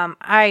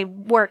 I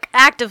work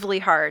actively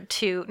hard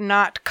to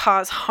not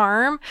cause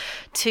harm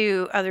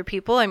to other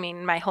people. I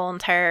mean, my whole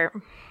entire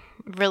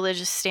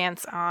religious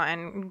stance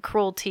on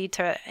cruelty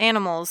to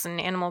animals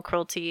and animal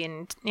cruelty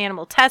and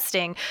animal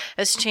testing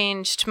has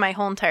changed my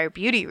whole entire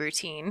beauty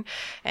routine,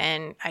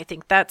 and I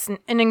think that's an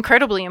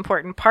incredibly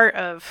important part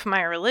of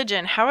my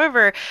religion.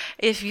 However,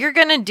 if you're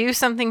gonna do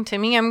something to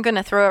me, I'm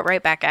gonna throw it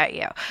right back at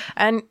you.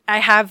 And I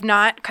have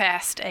not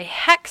cast a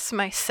hex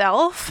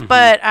myself,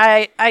 but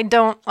I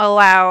don't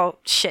allow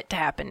shit to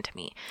happen to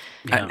me.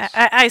 Yes.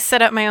 I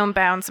set up my own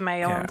bounds and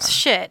my own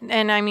shit,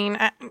 and I mean,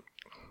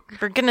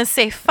 we're gonna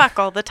say fuck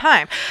all the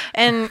time,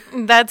 and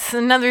that's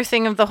another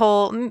thing of the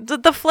whole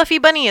the fluffy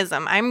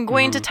bunnyism. I'm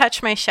going to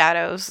touch my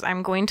shadows.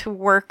 I'm going to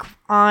work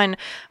on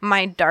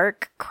my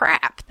dark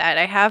crap that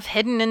I have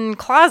hidden in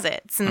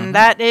closets, and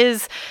that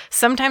is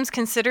sometimes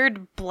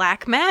considered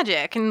black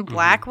magic and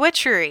black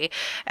witchery,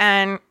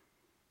 and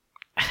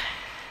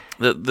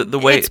the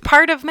way it's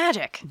part of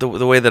magic. The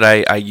way that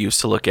I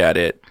used to look at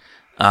it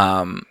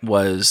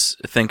was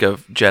think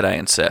of Jedi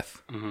and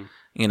Sith.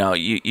 You know,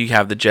 you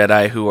have the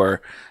Jedi who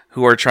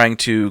are trying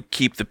to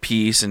keep the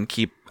peace and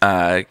keep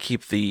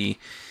the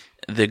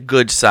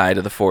good side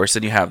of the Force,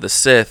 and you have the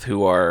Sith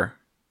who are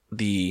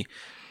the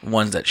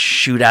ones that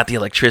shoot out the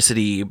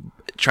electricity,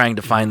 trying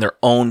to find their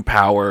own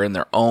power and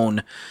their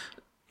own,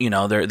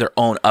 their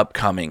own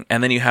upcoming.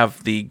 And then you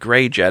have the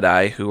gray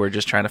Jedi who are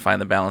just trying to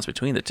find the balance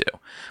between the two.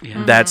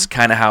 Yeah. That's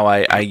kind of how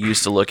I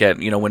used to look at,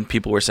 when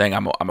people were saying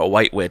I'm a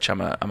white witch,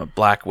 I'm a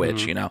black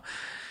witch.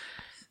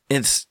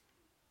 It's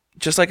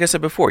just like I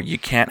said before, you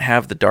can't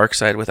have the dark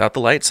side without the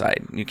light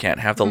side. You can't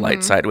have the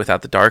light side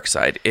without the dark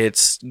side.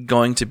 It's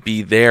going to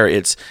be there.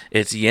 It's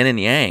yin and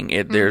yang.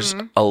 There's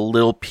a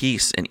little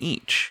piece in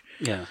each.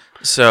 Yeah.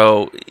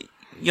 So,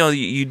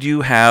 you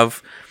do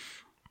have,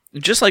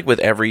 just like with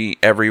every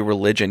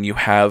religion, you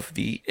have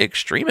the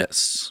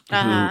extremists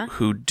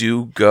who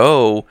do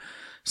go.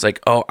 It's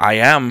like, oh, I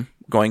am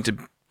going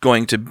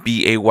to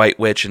be a white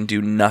witch and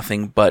do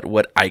nothing but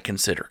what I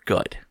consider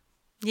good.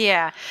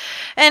 Yeah.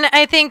 And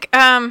I think,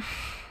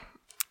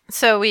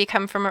 so we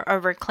come from a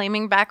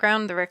reclaiming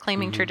background. The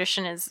reclaiming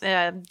tradition is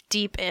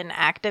deep in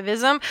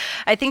activism.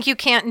 I think you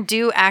can't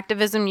do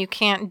activism. You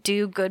can't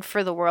do good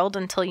for the world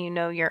until you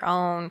know your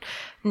own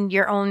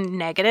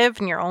negative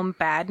and your own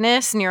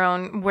badness and your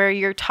own where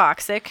you're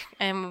toxic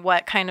and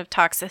what kind of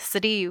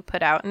toxicity you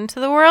put out into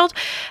the world.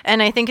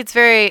 And I think it's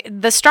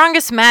the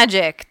strongest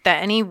magic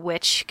that any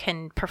witch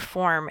can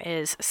perform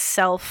is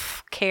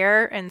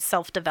self-care and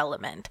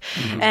self-development.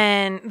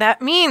 And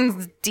that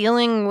means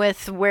dealing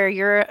with where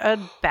you're a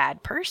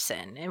bad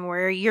person and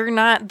where you're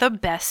not the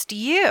best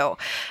you.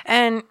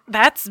 And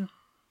that's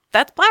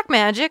black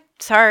magic.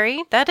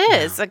 Sorry, that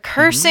is.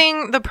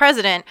 Cursing the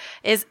president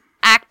is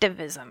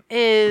activism,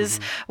 is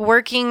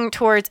working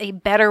towards a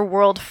better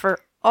world for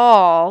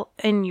all,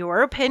 in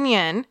your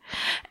opinion,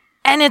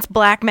 and it's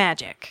black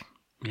magic,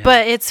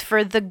 but it's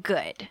for the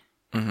good.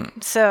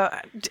 So,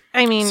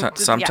 I mean,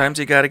 sometimes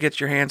you got to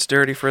get your hands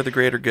dirty for the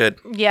greater good.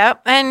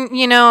 Yep. And,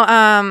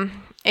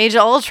 Age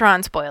of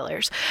Ultron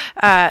spoilers.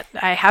 I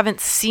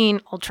haven't seen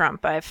Ultron,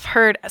 but I've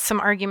heard some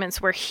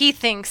arguments where he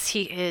thinks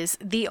he is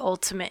the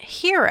ultimate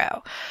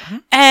hero.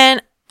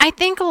 And I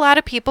think a lot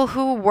of people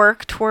who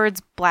work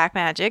towards black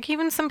magic,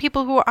 even some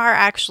people who are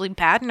actually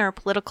bad in our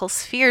political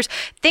spheres,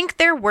 think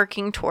they're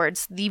working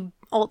towards the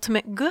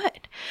ultimate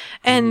good.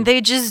 And they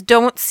just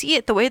don't see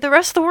it the way the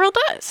rest of the world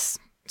does.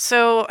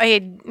 So a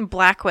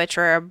black witch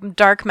or a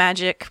dark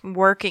magic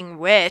working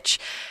witch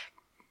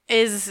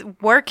is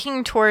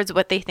working towards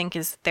what they think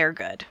is their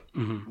good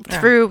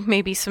through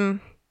maybe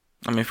some.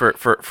 I mean,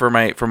 for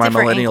my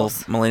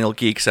millennial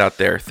geeks out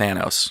there,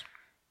 Thanos.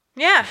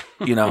 Yeah.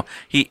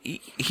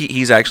 He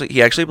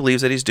actually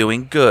believes that he's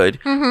doing good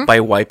by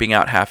wiping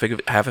out half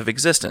of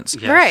existence.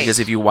 Yes. Right. Because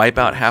if you wipe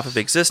out half of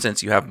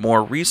existence, you have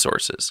more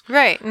resources.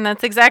 Right. And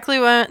that's exactly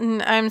what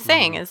I'm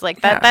saying is like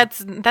that.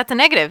 Yeah. That's a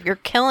negative. You're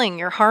killing,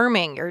 you're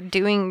harming, you're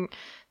doing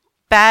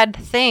bad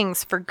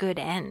things for good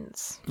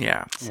ends.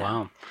 Yeah. So.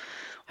 Wow.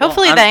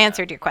 Hopefully that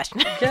answered your question.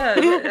 Yeah,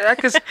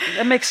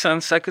 that makes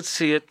sense. I could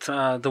see it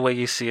the way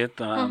you see it.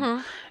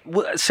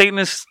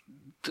 Satanists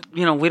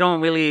we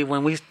don't really,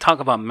 when we talk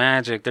about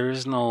magic, there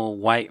is no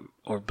white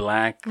or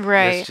black.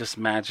 Right. It's just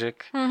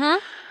magic. Mm-hmm.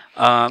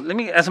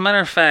 As a matter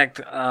of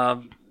fact, I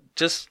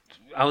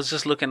was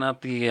just looking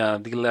up the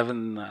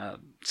 11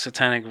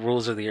 satanic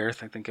rules of the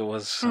earth. I think it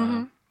was.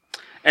 Mm-hmm.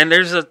 And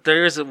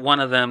there's one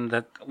of them,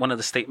 that one of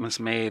the statements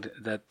made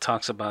that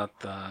talks about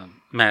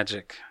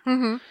magic.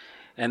 Mm-hmm.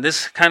 And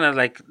this kind of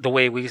like the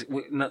way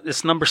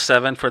it's number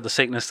 7 for the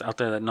Satanists out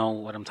there that know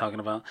what I'm talking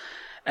about.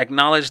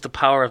 Acknowledge the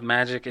power of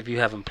magic if you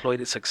have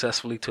employed it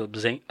successfully to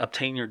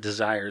obtain your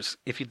desires.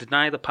 If you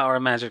deny the power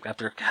of magic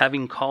after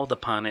having called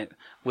upon it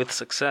with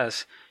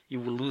success, you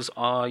will lose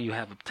all you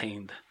have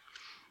obtained.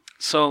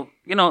 So,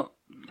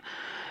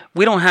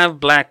 we don't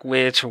have black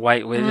witch or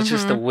white witch. It's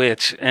just a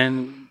witch.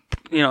 And,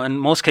 in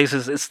most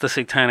cases, it's the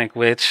satanic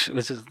witch,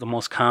 which is the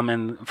most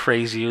common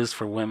phrase used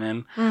for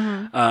women.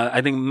 Mm-hmm.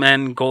 I think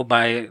men go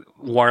by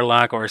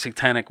warlock or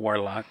satanic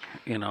warlock,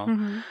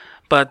 Mm-hmm.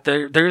 But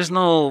there is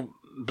no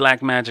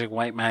black magic,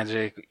 white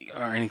magic,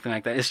 or anything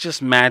like that. It's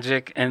just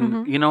magic.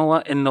 And you know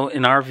what?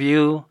 In our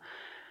view,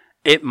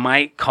 it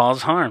might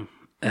cause harm.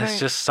 It's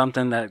just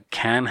something that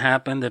can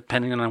happen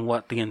depending on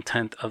what the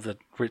intent of the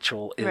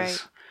ritual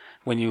is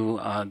when you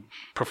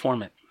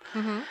perform it.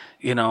 Mm-hmm.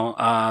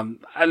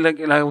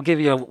 I will give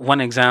you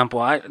one example.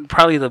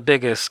 Probably the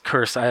biggest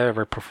curse I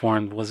ever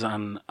performed was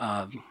on.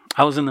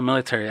 I was in the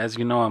military, as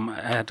you know.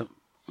 I had,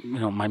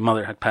 my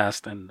mother had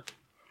passed, and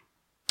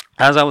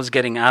as I was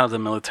getting out of the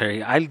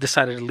military, I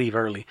decided to leave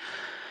early.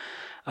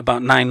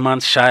 About 9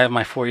 months shy of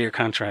my 4-year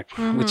contract,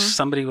 which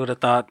somebody would have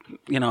thought,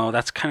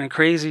 that's kind of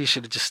crazy. You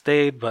should have just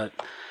stayed. But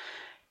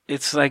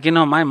it's like,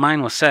 my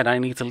mind was set. I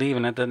need to leave,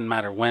 and it didn't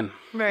matter when.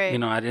 Right.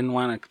 I didn't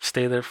want to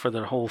stay there for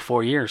the whole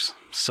 4 years.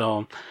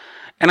 So,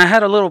 and I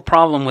had a little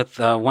problem with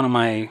one of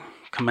my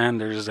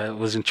commanders that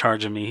was in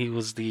charge of me. He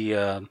was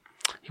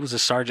a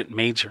sergeant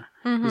major.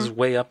 He was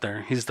way up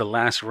there. He's the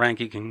last rank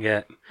you can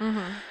get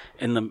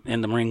in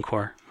the Marine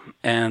Corps.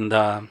 And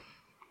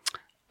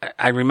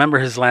I remember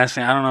his last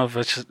name. I don't know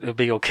if it'd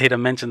be okay to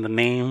mention the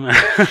name.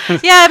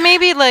 Yeah,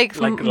 maybe like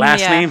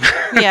last name.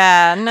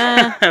 Yeah,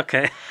 nah.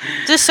 Okay.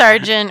 Just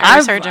sergeant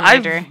or sergeant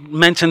major. I've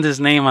mentioned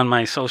his name on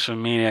my social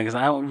media because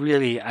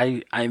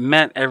I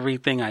meant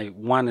everything I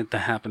wanted to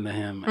happen to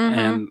him,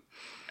 and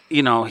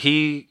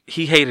he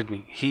hated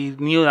me. He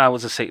knew I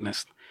was a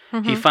Satanist.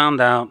 He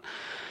found out.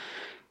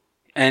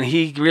 And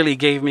he really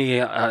gave me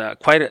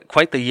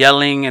quite the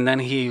yelling, and then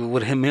he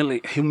would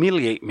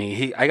humiliate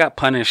me. I got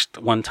punished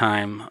one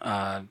time.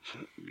 I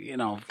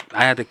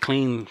had to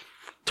clean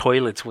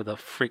toilets with a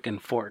freaking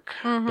fork,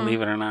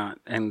 believe it or not,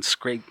 and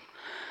scrape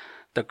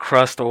the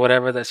crust or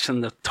whatever that's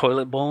in the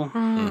toilet bowl.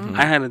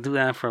 I had to do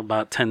that for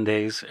about 10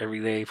 days, every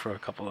day for a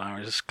couple of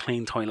hours, just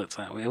clean toilets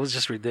that way. It was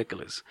just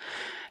ridiculous.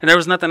 And there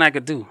was nothing I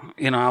could do.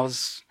 I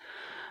was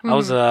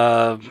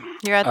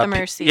You're at the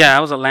mercy. Yeah,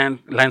 I was a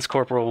lance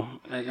corporal,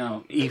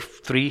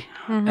 E3,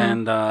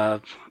 and I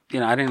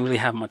didn't really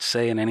have much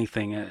say in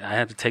anything. I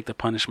had to take the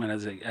punishment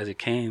as it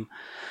came.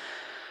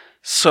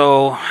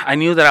 So I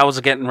knew that I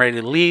was getting ready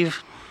to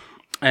leave,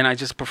 and I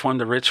just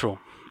performed a ritual,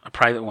 a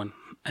private one,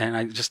 and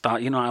I just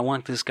thought, I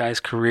want this guy's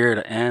career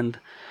to end.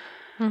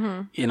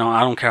 I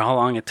don't care how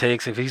long it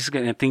takes. If he's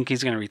going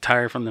to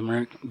retire from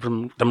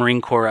the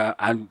Marine Corps,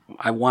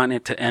 I want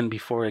it to end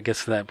before it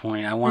gets to that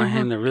point. I want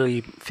him to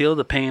really feel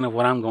the pain of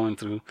what I'm going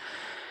through.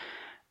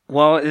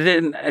 Well, it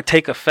didn't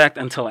take effect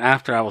until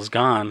after I was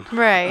gone.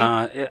 Right.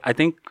 I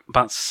think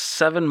about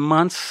 7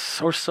 months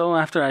or so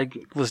after I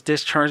was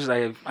discharged,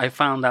 I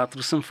found out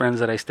through some friends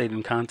that I stayed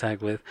in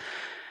contact with.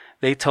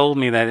 They told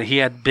me that he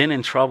had been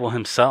in trouble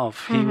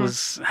himself. He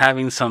was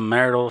having some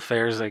marital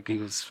affairs, like he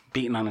was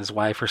beating on his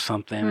wife or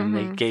something, and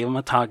they gave him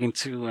a talking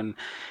to, and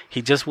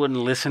he just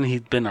wouldn't listen.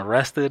 He'd been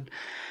arrested,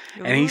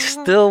 and he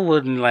still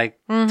wouldn't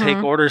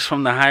take orders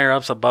from the higher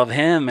ups above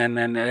him, and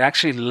then it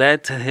actually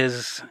led to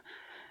his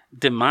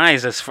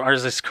demise as far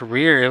as his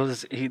career.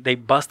 They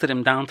busted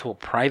him down to a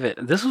private.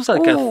 This was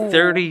like a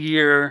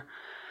 30-year.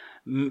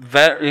 Even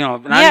a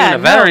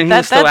veteran. He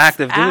was still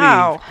active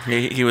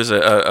duty. He was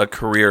a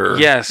career.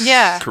 Yes.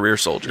 Yeah. Career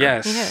soldier.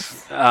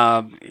 Yes.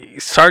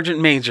 Sergeant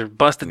major,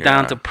 busted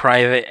down to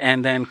private,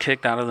 and then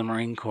kicked out of the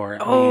Marine Corps.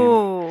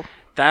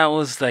 That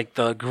was like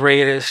the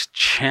greatest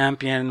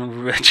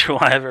champion ritual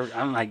I ever.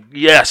 I'm like,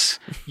 yes.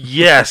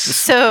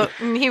 So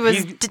he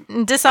was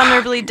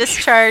dishonorably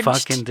discharged. He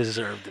fucking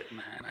deserved it,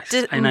 man.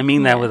 And I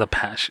mean that with a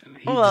passion.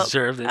 He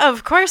deserved it.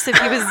 Of course, if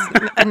he was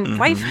a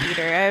wife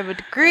beater, I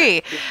would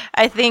agree.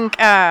 I think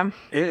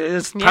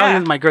it's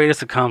probably my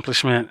greatest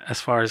accomplishment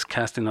as far as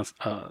casting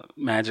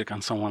magic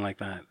on someone like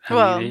that.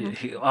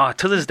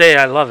 To this day,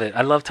 I love it.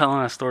 I love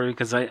telling that story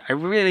because I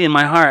really, in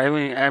my heart,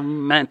 I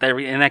meant that,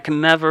 and I can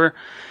never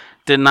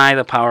deny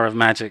the power of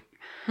magic.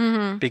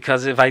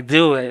 Because if I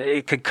do,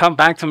 it could come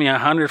back to me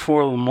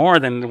 100-fold more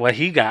than what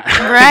he got.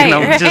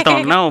 Right. We just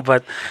don't know,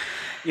 but.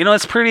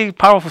 It's pretty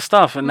powerful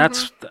stuff, and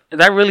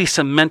that really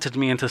cemented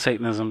me into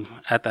Satanism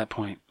at that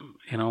point.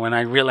 When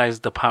I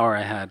realized the power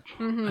I had,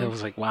 it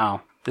was like,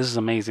 wow, this is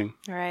amazing.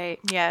 Right,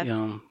 yeah.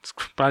 It's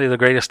probably the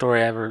greatest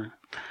story I ever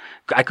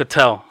I could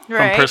tell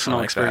Right. from personal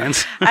Like that.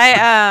 experience.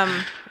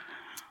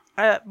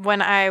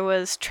 When I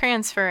was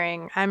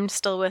transferring, I'm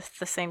still with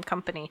the same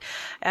company.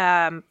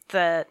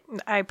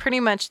 I pretty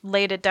much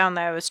laid it down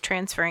that I was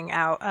transferring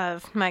out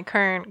of my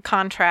current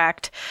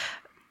contract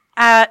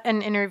at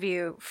an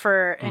interview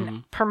for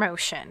a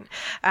promotion.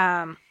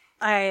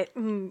 I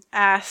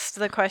asked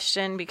the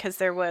question because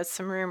there was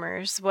some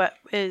rumors, what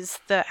is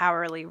the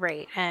hourly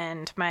rate?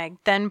 And my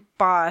then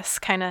boss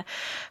kind of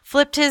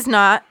flipped his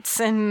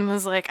knots and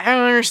was like, I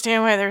don't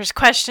understand why there's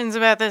questions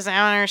about this. I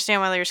don't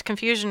understand why there's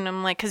confusion.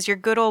 I'm like, because your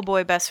good old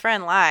boy best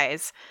friend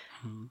lies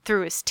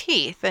through his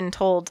teeth and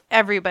told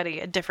everybody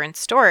a different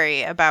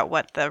story about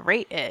what the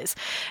rate is.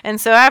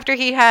 And so after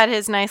he had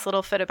his nice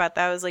little fit about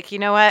that, I was like, you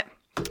know what?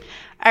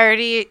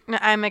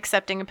 I'm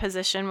accepting a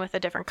position with a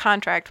different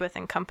contract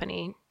within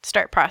company,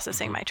 start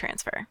processing my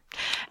transfer.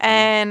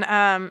 And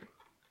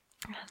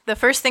the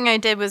first thing I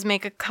did was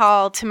make a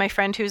call to my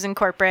friend who's in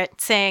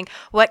corporate saying,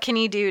 what can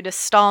you do to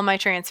stall my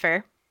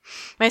transfer?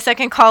 My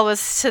second call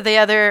was to the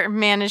other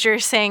manager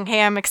saying,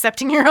 hey, I'm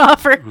accepting your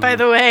offer, by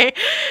the way.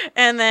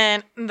 And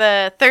then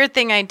the third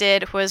thing I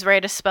did was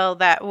write a spell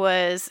that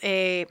was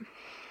a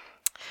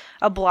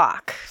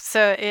block.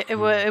 So it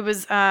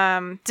was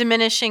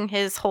diminishing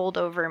his hold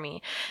over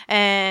me.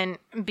 And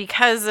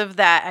because of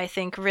that, I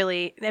think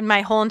really, and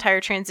my whole entire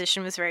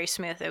transition was very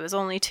smooth. It was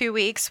only 2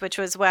 weeks, which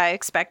was what I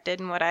expected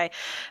and what I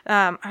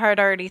had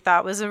already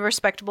thought was a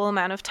respectable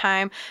amount of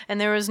time.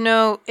 And there was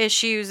no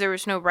issues. There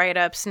was no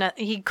write-ups.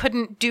 He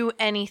couldn't do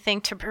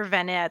anything to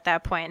prevent it at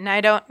that point.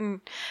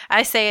 And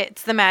I say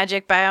it's the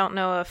magic, but I don't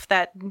know if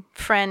that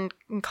friend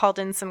called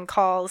in some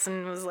calls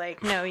and was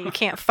like, no, you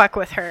can't fuck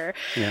with her.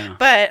 Yeah.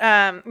 But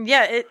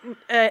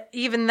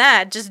even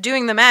that, just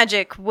doing the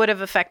magic would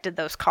have affected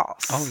those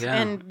calls. Oh, yeah.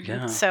 And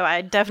Yeah. so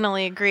I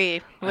definitely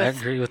agree with I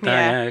agree with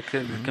that.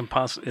 Yeah,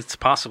 it's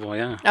possible.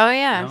 Yeah. Oh,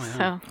 yeah. Oh, yeah.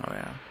 So Oh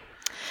yeah,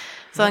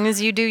 as long as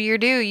you do your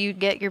due, you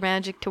get your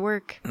magic to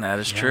work. that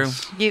is true.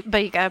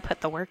 But you got to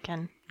put the work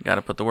in. You got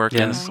to put the work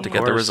Yes, in of to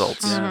get the course.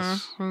 results.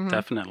 Yes,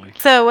 definitely.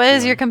 So what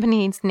is your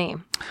company's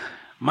name?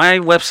 My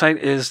website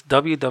is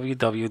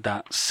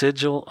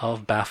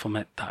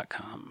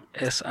www.sigilofbaphomet.com.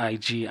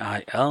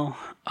 SIGIL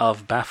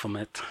of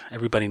Baphomet.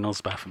 Everybody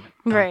knows Baphomet.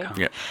 Right.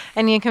 Yeah.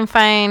 And you can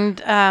find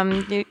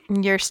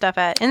your stuff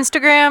at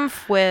Instagram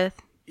with...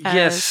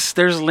 Yes,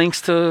 there's links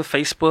to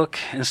Facebook,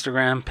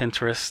 Instagram,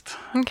 Pinterest.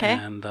 Okay.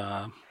 And,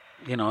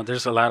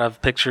 there's a lot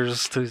of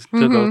pictures to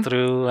go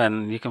through,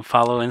 and you can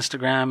follow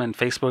Instagram and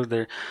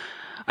Facebook.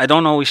 I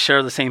don't always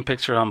share the same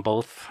picture on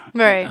both.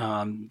 Right.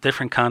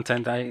 Different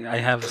content. I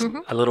have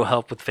a little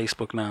help with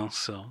Facebook now,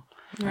 so,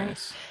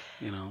 Nice.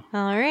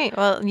 All right.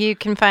 Well, you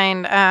can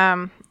find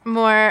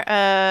more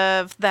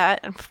of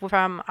that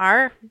from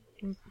our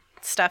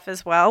stuff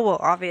as well. We'll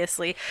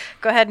obviously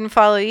go ahead and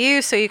follow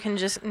you, so you can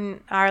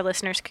our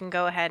listeners can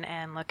go ahead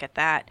and look at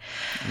that.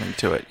 Link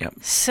to it. Yep.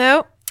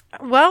 So,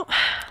 well,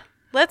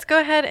 let's go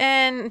ahead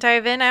and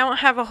dive in. I don't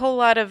have a whole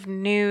lot of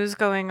news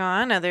going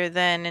on other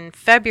than in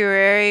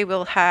February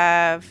we'll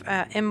have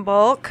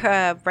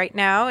Imbolc. Right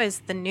now is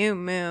the new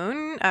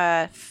moon,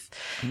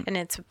 and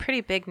it's a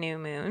pretty big new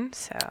moon.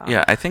 So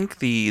Yeah, I think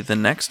the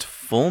next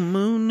full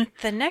moon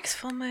the next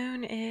full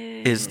moon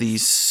is the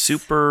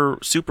super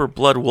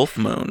blood wolf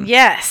moon.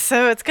 Yes,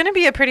 so it's going to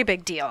be a pretty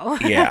big deal.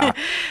 Yeah.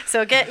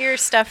 So get your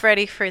stuff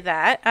ready for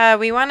that.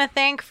 We want to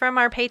thank from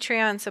our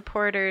Patreon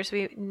supporters.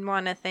 We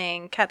want to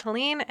thank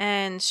Kathleen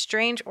and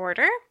Strange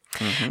Order.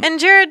 And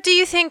Jared, do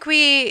you think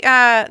we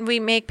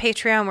make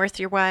Patreon worth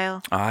your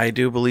while? I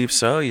do believe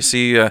so. You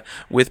see,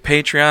 with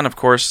Patreon, of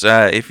course,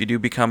 if you do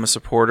become a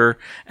supporter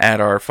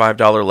at our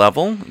 $5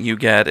 level, you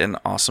get an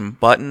awesome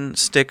button,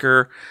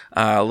 sticker,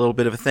 a little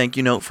bit of a thank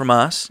you note from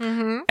us,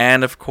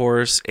 and of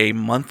course, a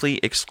monthly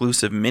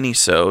exclusive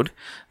mini-sode.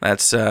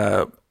 That's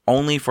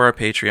only for our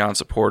Patreon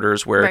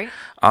supporters, where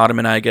Autumn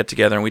and I get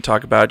together and we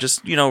talk about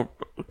just,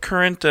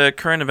 current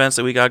events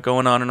that we got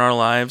going on in our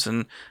lives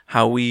and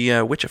how we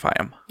witchify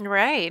them.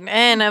 Right.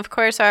 And of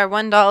course, our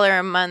 $1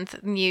 a month,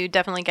 you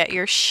definitely get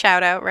your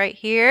shout out right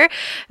here.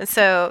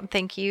 So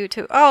thank you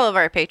to all of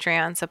our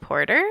Patreon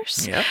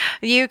supporters. Yep.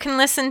 You can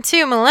listen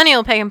to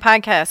Millennial Pagan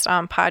Podcast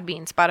on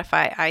Podbean,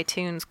 Spotify,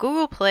 iTunes,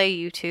 Google Play,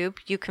 YouTube.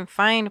 You can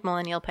find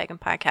Millennial Pagan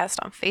Podcast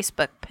on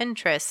Facebook,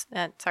 Pinterest.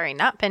 Sorry,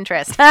 not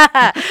Pinterest.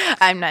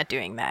 I'm not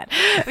doing that.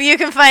 You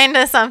can find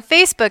us on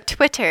Facebook,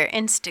 Twitter,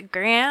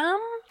 Instagram.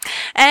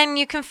 And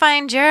you can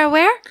find Jara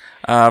where?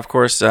 Of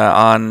course,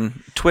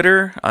 on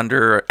Twitter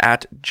under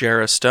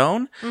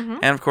 @JaraStone,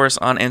 and of course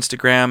on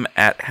Instagram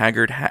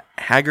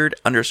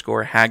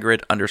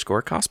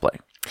 @Haggard_cosplay.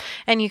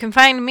 And you can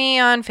find me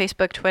on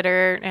Facebook,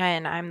 Twitter,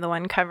 and I'm the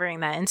one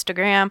covering that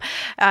Instagram.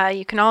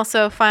 You can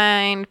also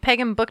find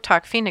Pagan Book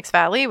Talk Phoenix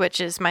Valley,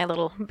 which is my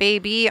little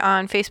baby,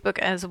 on Facebook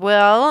as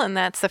well. And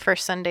that's the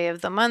first Sunday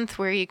of the month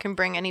where you can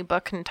bring any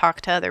book and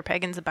talk to other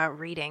pagans about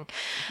reading.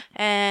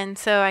 And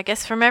so I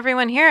guess from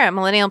everyone here at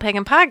Millennial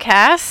Pagan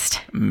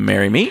Podcast,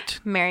 Merry meet.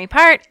 merry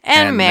part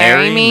and And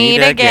merry merry meet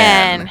meet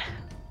again. again.